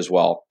 100 as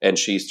well. And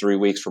she's 3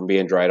 weeks from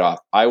being dried off.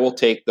 I will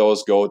take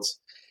those goats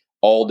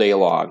all day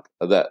long.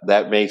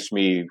 That makes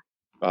me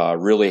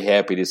really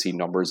happy to see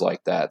numbers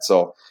like that.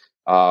 So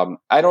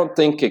I don't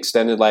think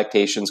extended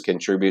lactations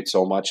contribute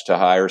so much to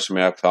higher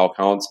somatic cell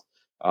counts.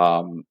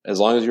 As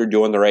long as you're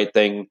doing the right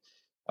thing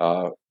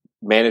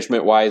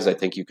management-wise, I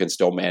think you can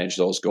still manage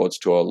those goats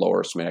to a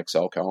lower somatic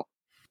cell count.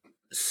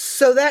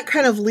 So that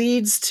kind of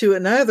leads to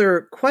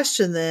another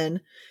question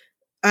then.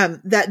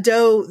 That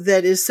doe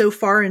that is so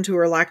far into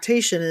her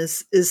lactation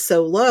is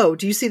so low.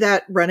 Do you see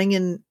that running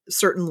in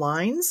certain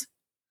lines?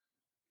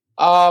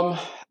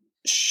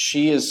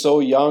 She is so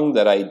young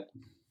that I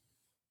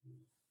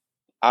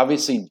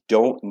obviously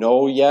don't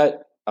know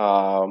yet.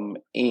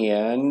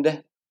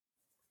 And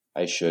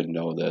I should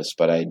know this,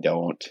 but I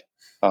don't.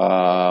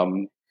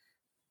 Her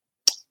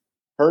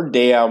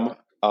dam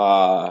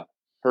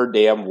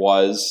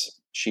was,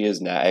 she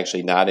is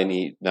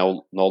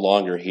no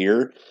longer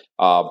here.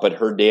 But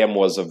her dam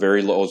was a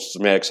very low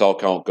somatic cell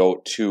count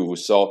goat too.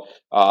 So,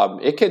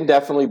 it can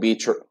definitely be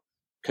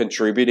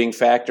contributing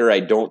factor. I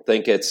don't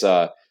think it's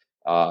a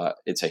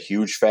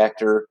huge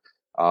factor.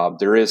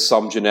 There is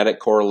some genetic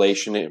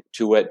correlation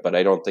to it, but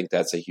I don't think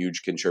that's a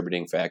huge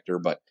contributing factor.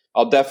 But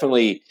I'll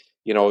definitely,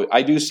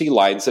 I do see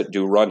lines that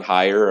do run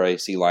higher. I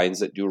see lines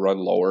that do run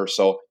lower.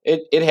 So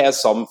it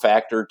has some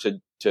factor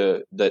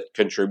to that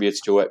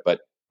contributes to it,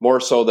 but more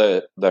so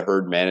the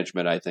herd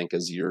management, I think,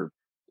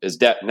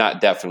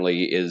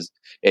 definitely is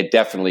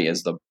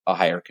a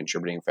higher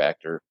contributing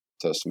factor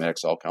to somatic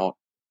cell count.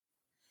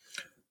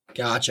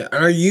 Gotcha.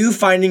 And are you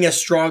finding a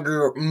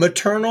stronger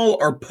maternal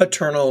or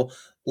paternal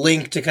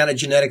link to kind of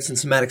genetics and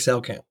somatic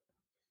cell count?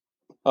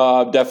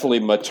 Definitely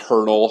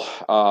maternal.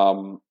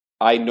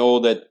 I know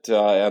that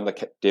on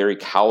the dairy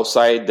cow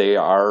side, they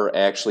are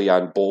actually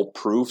on bull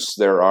proofs.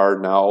 There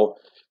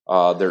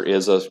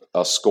is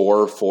a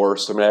score for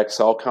somatic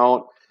cell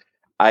count.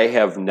 I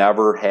have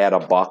never had a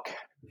buck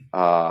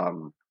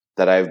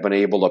that I've been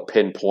able to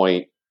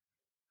pinpoint.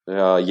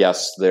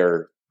 Yes,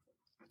 they're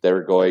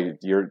they're going,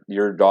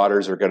 your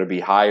daughters are going to be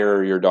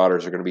higher, your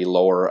daughters are going to be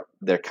lower.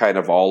 They're kind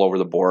of all over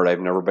the board. I've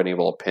never been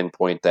able to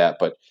pinpoint that,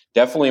 but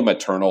definitely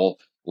maternal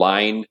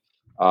line.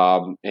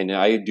 And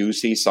I do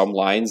see some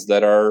lines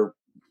that are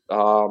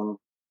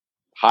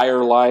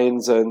higher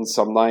lines and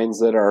some lines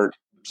that aren't.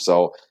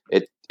 So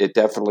it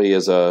definitely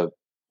is a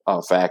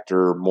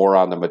factor more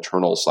on the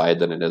maternal side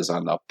than it is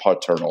on the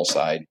paternal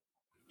side.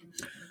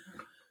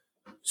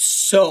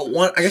 So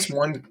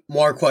one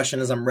more question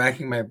as I'm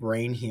racking my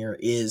brain here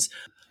is,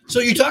 so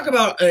you talk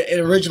about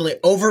originally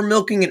over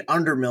milking and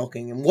under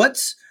milking, and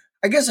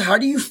how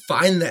do you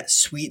find that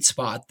sweet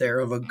spot there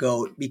of a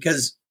goat?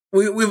 Because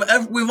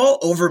we've all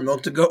over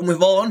milked a goat and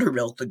we've all under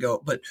milked a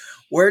goat, but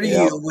where do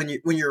you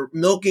when you're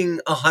milking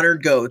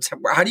 100 goats,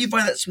 how do you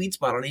find that sweet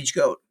spot on each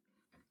goat?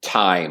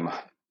 Time.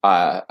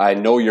 I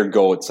know your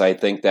goats. I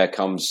think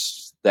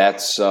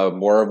that's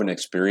more of an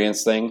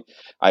experience thing.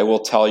 I will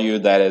tell you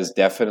that is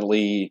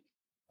definitely,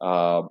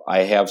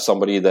 I have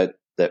somebody that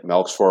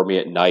milks for me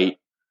at night,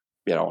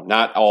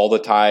 not all the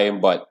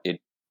time, but it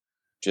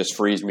just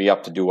frees me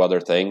up to do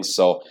other things.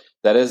 So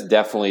that is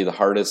definitely the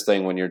hardest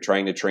thing when you're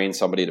trying to train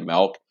somebody to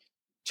milk,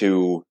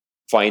 to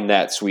find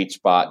that sweet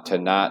spot, to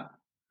not,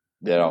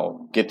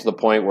 get to the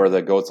point where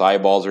the goat's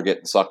eyeballs are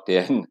getting sucked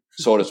in,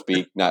 so to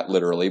speak, not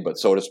literally, but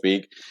so to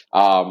speak,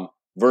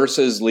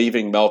 versus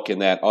leaving milk in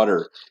that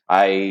udder.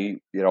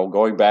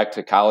 Going back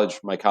to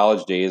my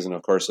college days, and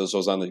of course this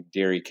was on the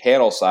dairy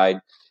cattle side,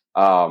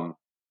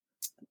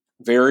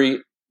 very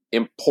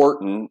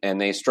important,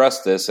 and they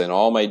stress this in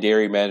all my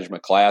dairy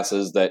management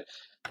classes, that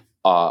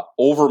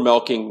over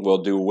milking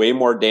will do way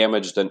more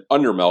damage than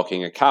under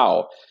milking a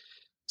cow.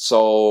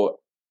 So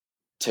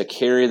to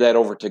carry that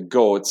over to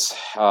goats,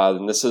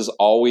 and this has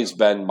always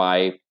been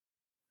my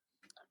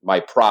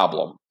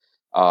problem.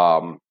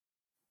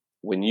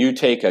 When you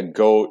take a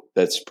goat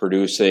that's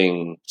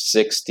producing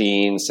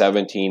 16,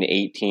 17,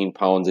 18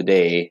 pounds a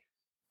day,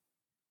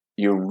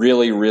 you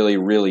really, really,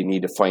 really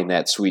need to find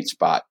that sweet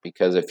spot,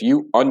 because if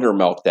you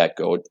undermilk that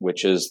goat,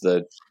 which is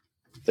the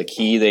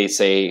key, they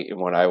say,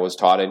 when I was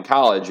taught in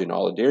college in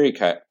all the dairy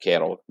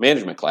cattle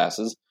management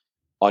classes,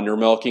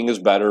 undermilking is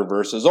better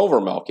versus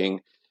overmilking.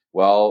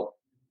 Well,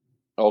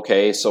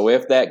 okay, so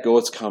if that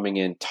goat's coming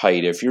in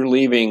tight, if you're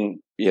leaving,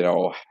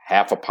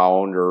 half a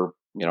pound or,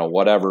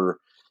 whatever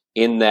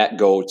in that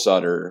goat's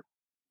udder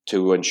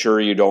to ensure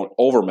you don't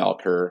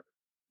overmilk her,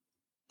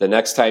 the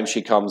next time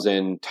she comes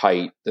in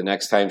tight, the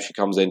next time she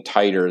comes in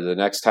tighter, the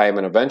next time,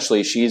 and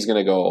eventually she's going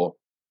to go,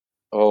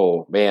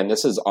 oh man,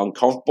 this is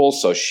uncomfortable.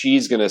 So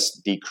she's going to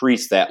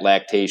decrease that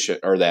lactation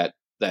or that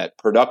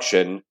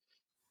production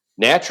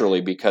naturally,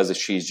 because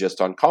she's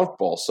just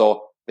uncomfortable.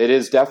 So it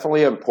is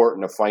definitely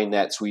important to find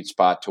that sweet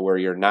spot to where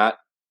you're not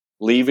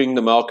leaving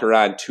the milker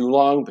on too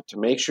long, but to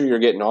make sure you're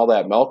getting all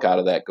that milk out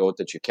of that goat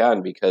that you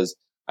can, because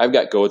I've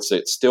got goats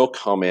that still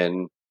come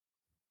in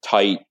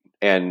tight,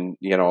 and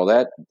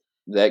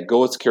that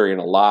goat's carrying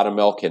a lot of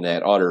milk in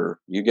that udder.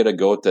 You get a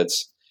goat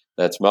that's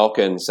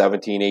milking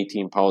 17,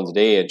 18 pounds a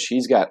day, and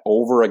she's got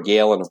over a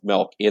gallon of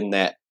milk in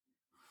that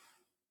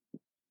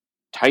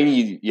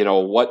tiny,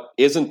 what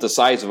isn't the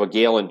size of a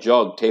gallon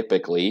jug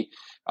typically.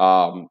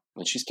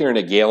 And she's carrying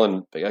a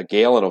gallon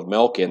of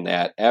milk in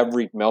that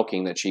every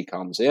milking that she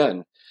comes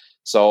in.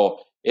 So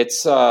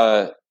it's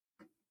a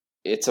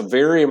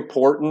very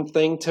important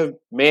thing to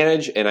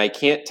manage. And I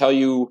can't tell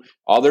you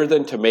other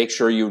than to make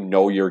sure you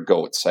know your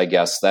goats. I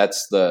guess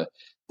that's the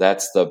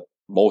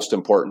most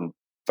important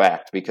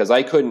fact, because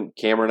I couldn't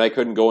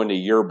go into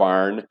your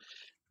barn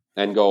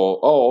and go,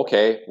 oh,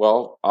 okay,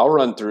 well, I'll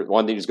run through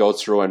one of these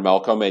goats through and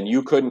milk them. And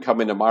you couldn't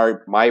come into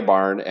my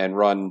barn and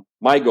run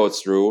my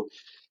goats through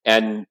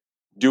and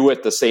do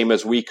it the same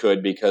as we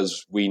could,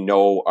 because we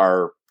know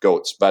our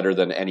goats better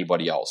than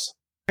anybody else.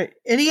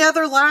 Any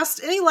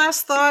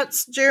last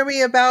thoughts,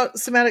 Jeremy, about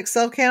somatic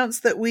cell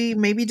counts that we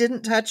maybe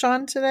didn't touch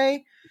on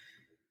today?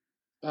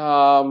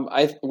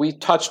 We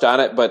touched on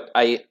it, but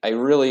I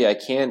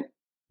can't.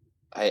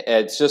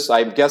 It's just,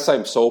 I guess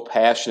I'm so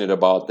passionate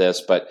about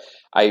this, but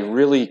I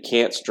really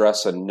can't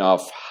stress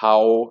enough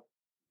how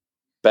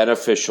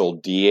beneficial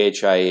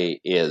DHIA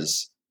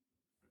is,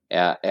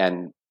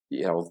 and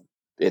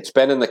it's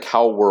been in the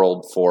cow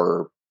world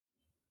for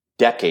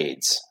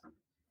decades.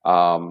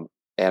 And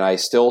I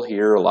still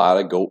hear a lot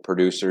of goat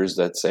producers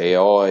that say,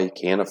 oh, I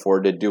can't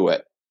afford to do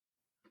it.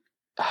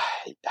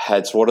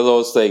 It's one of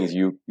those things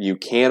you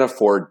can't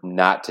afford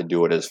not to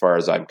do it, as far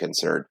as I'm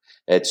concerned.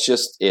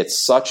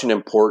 It's such an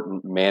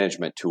important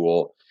management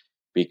tool,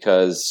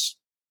 because,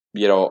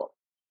 to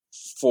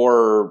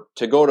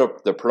go to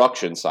the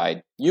production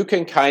side, you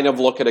can kind of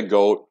look at a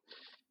goat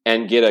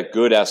and get a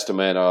good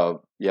estimate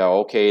of,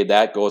 okay,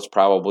 that goat's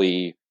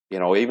probably,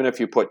 even if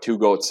you put two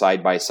goats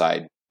side by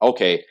side,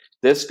 okay,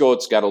 this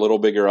goat's got a little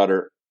bigger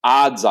udder.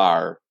 Odds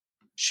are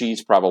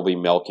she's probably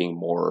milking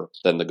more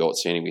than the goat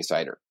standing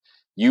beside her.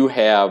 You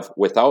have,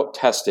 without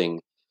testing,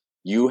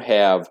 you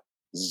have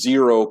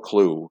zero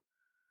clue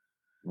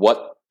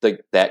what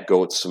that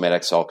goat's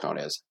somatic cell count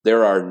is.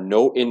 There are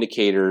no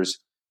indicators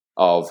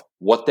of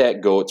what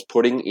that goat's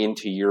putting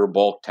into your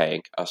bulk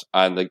tank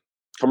on the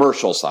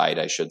commercial side,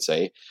 I should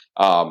say,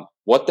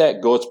 what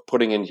that goat's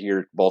putting into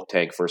your bulk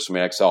tank for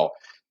Somatic Cell.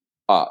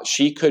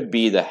 She could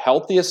be the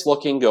healthiest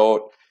looking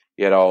goat.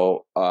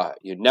 You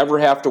never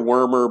have to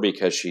worm her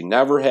because she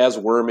never has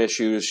worm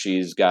issues.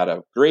 She's got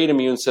a great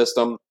immune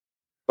system,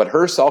 but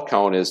her cell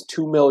count is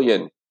 2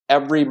 million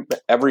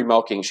every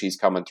milking she's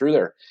coming through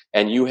there,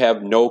 and you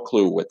have no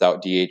clue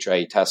without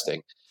DHIE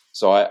testing.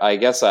 So I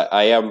guess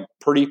I am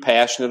pretty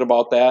passionate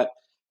about that,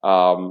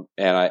 and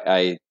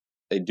I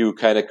do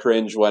kind of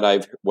cringe when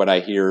I've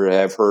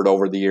heard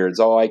over the years,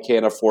 oh, I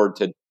can't afford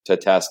to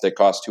test; it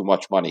costs too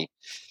much money,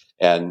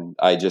 and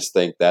I just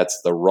think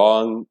that's the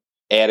wrong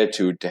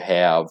attitude to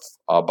have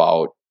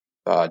about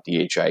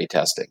DHIE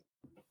testing.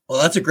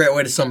 Well, that's a great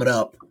way to sum it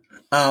up.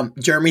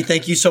 Jeremy,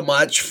 thank you so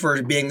much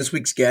for being this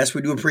week's guest.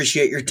 We do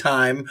appreciate your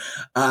time,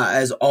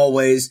 as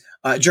always.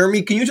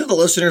 Jeremy, can you tell the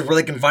listeners where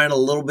they can find a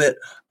little bit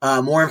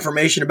more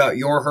information about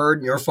your herd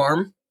and your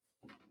farm?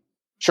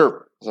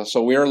 Sure.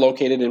 So we are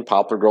located in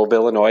Poplar Grove,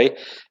 Illinois.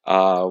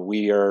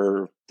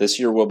 This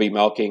year we'll be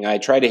milking. I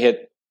try to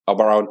hit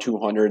around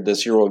 200.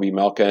 This year we'll be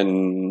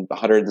milking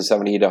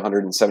 170 to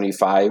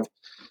 175.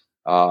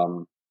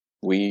 Our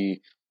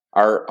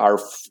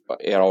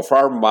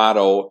farm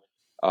motto,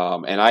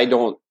 and I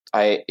don't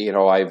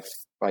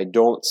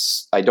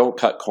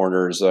cut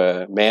corners.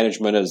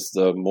 Management is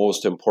the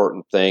most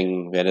important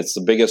thing, and it's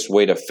the biggest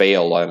way to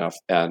fail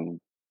and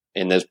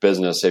in this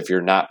business if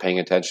you're not paying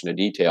attention to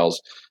details.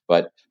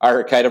 But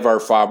our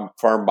farm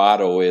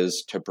motto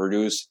is to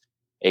produce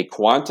a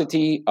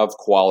quantity of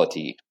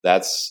quality.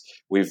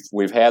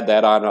 We've had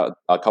that on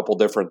a couple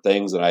different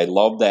things, and I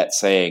love that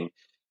saying.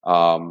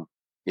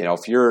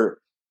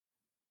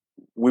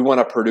 We want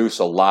to produce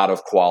a lot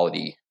of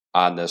quality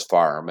on this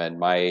farm, and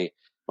my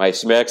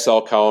somatic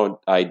cell count,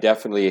 I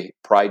definitely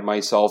pride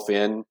myself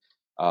in.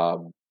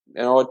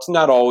 It's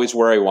not always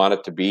where I want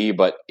it to be,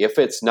 but if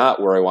it's not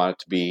where I want it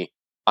to be,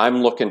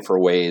 I'm looking for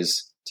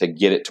ways to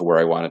get it to where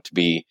I want it to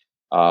be.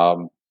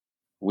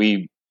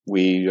 We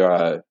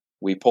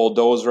pull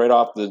does right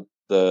off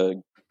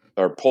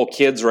or pull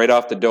kids right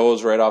off the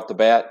does right off the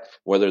bat,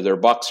 whether they're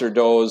bucks or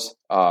does.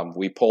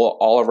 We pull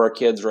all of our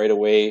kids right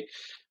away.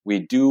 We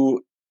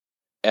do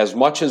as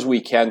much as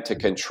we can to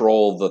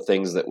control the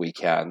things that we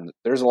can.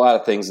 There's a lot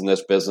of things in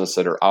this business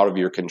that are out of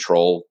your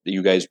control.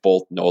 You guys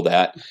both know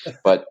that,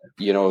 but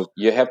you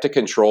have to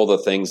control the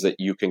things that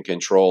you can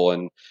control.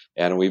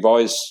 And we've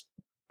always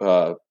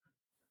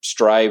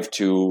strive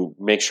to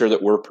make sure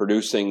that we're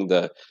producing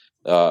the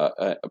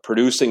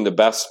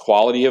best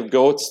quality of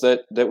goats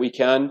that we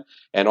can,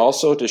 and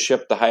also to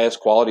ship the highest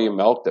quality of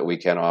milk that we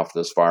can off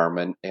this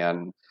farm.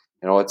 And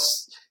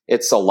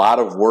it's a lot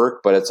of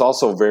work, but it's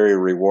also very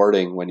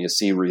rewarding when you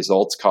see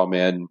results come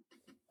in,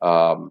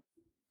 through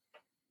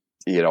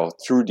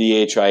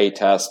DHIE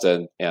test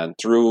and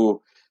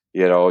through,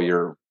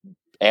 your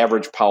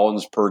average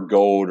pounds per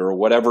goat or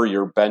whatever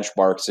your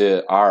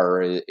benchmarks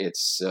are.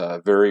 It's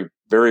very,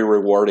 very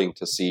rewarding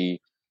to see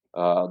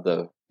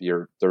the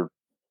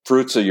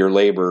fruits of your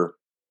labor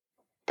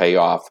pay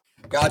off.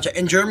 Gotcha.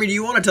 And Jeremy, do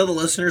you want to tell the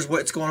listeners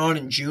what's going on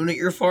in June at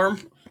your farm?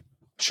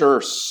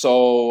 Sure.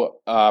 So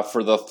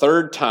for the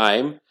third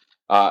time,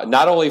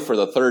 not only for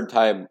the third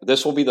time,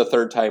 this will be the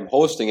third time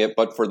hosting it,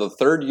 but for the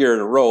third year in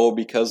a row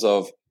because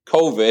of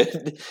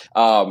COVID,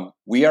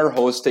 we are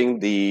hosting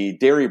the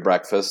dairy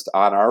breakfast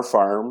on our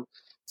farm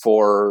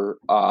for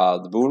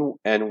the Boone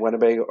and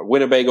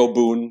Winnebago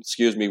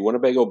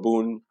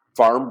Boone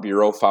Farm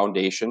Bureau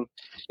Foundation.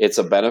 It's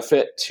a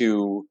benefit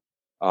to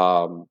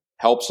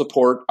help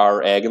support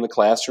our Ag in the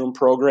Classroom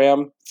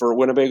program for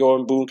Winnebago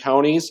and Boone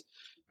counties.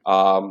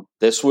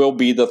 This will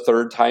be the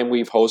third time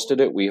we've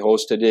hosted it. We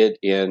hosted it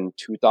in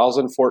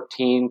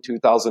 2014,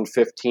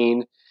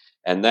 2015,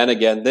 and then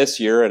again this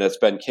year, and it's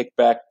been kicked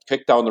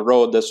down the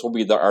road. This will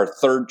be our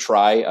third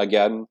try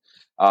again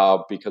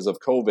because of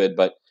COVID.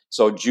 But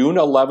so June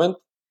 11th,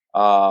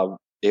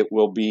 it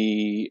will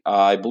be,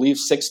 I believe,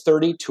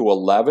 6:30 to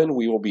 11.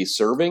 We will be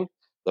serving.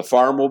 The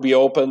farm will be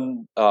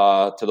open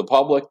to the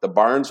public. The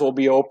barns will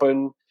be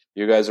open.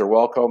 You guys are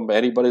welcome.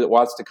 Anybody that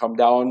wants to come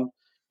down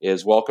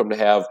is welcome to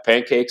have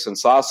pancakes and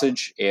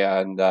sausage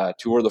and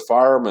tour the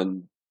farm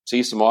and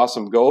see some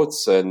awesome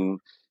goats and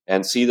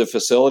see the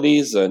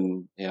facilities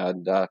and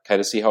kind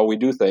of see how we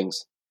do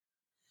things.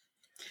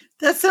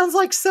 That sounds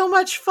like so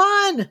much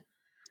fun.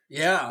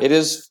 Yeah, it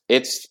is.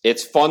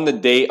 It's fun. The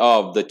day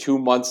of. The 2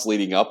 months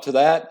leading up to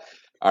that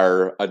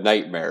are a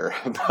nightmare,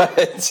 but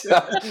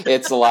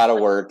it's a lot of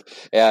work.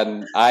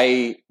 And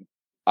I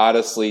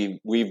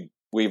honestly, we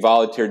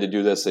volunteered to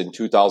do this in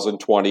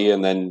 2020,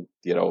 and then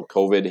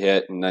COVID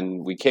hit, and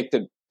then we kicked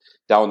it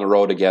down the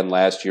road again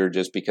last year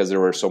just because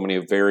there were so many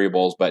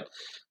variables. But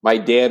my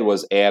dad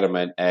was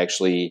adamant,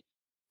 actually,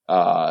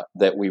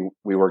 that we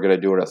were going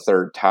to do it a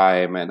third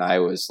time, and I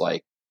was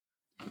like,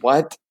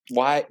 "What?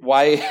 Why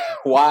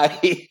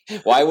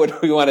would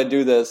we want to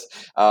do this?"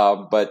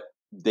 But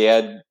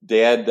Dad,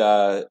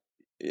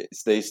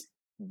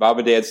 mom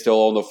and dad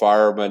still own the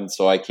farm, and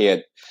so I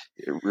can't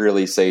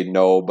really say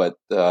no. But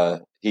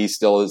he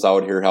still is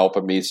out here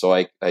helping me, so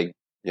I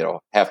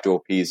have to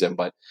appease him.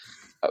 But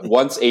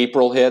once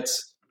April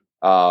hits,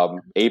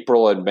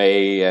 April and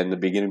May and the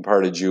beginning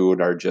part of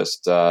June are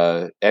just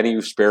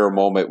any spare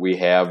moment we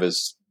have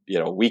is,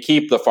 we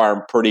keep the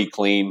farm pretty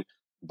clean,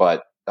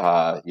 but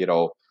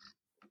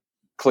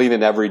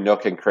cleaning every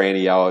nook and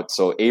cranny out.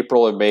 So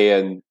April and May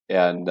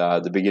and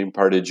the beginning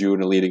part of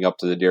June and leading up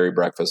to the dairy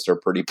breakfast are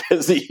pretty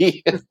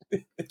busy.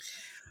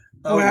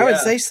 I would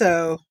say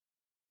so.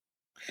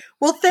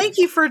 Well, thank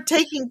you for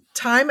taking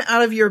time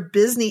out of your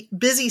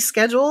busy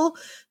schedule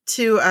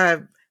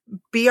to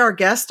be our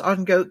guest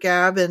on Goat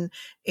Gab. And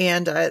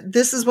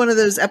this is one of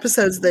those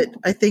episodes that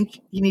I think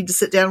you need to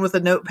sit down with a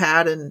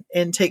notepad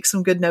and take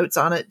some good notes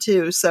on it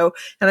too. So,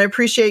 and I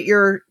appreciate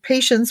your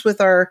patience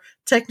with our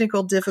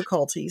technical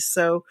difficulties.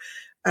 So,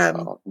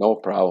 no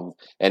problem.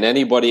 And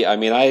anybody, I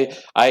mean,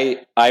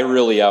 I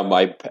really am.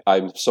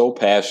 I'm so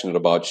passionate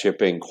about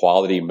shipping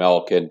quality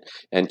milk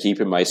and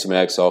keeping my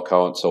somatic cell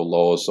count so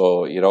low.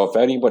 So, if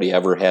anybody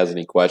ever has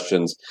any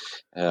questions,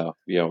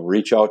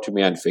 reach out to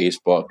me on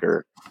Facebook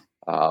or,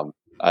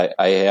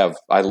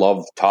 I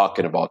love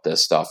talking about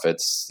this stuff.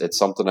 It's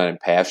something that I'm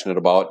passionate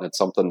about, and it's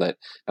something that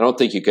I don't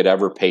think you could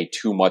ever pay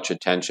too much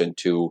attention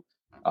to.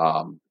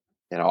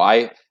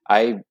 I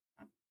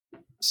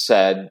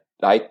said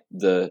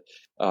the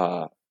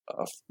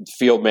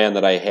field man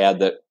that I had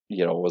that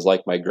was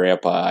like my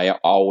grandpa.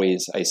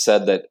 I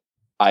said that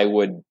I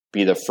would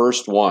be the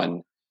first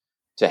one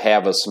to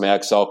have a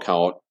somatic cell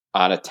count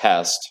on a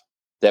test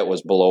that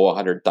was below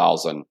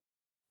 100,000,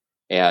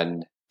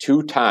 and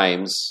 2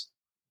 times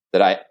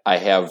that I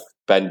have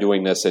been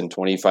doing this in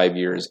 25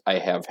 years, I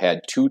have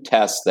had 2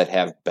 tests that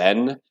have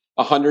been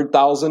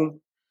 100,000.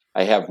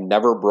 I have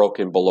never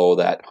broken below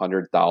that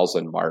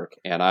 100,000 mark,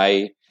 and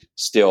I'm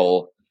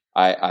still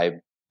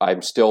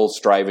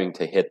striving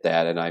to hit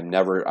that, and I'm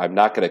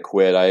not going to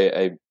quit.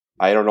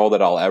 I don't know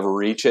that I'll ever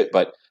reach it,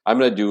 but I'm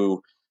going to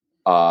do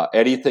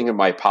anything in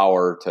my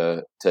power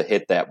to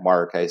hit that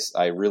mark.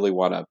 I really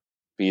want to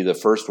be the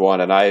first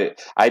one, and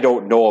I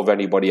don't know of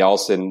anybody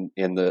else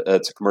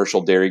that's a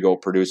commercial dairy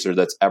goat producer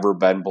that's ever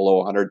been below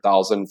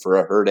 100,000 for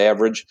a herd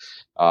average.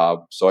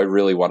 So I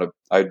really want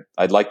to.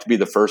 I'd like to be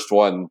the first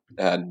one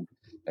and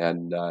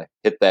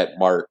hit that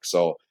mark.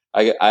 So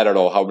I don't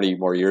know how many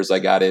more years I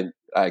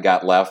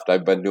got left.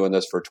 I've been doing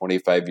this for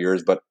 25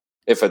 years, but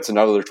if it's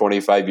another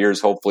 25 years,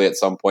 hopefully at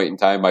some point in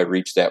time I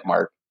reach that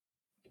mark.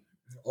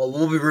 Well,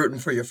 we'll be rooting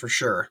for you for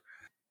sure.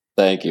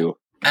 Thank you.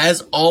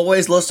 As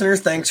always, listeners,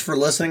 thanks for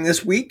listening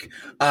this week.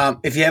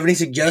 If you have any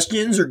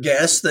suggestions or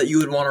guests that you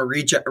would want to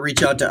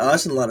reach out to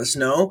us and let us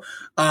know,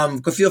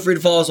 feel free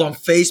to follow us on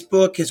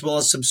Facebook, as well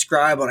as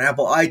subscribe on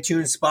Apple,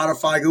 iTunes,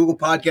 Spotify, Google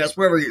Podcasts,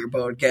 wherever you get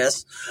your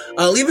podcasts.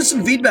 Leave us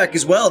some feedback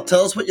as well.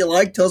 Tell us what you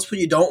like. Tell us what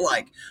you don't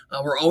like.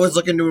 We're always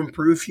looking to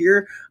improve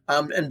here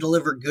and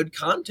deliver good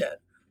content.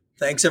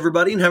 Thanks,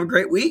 everybody, and have a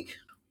great week.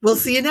 We'll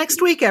see you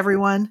next week,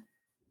 everyone.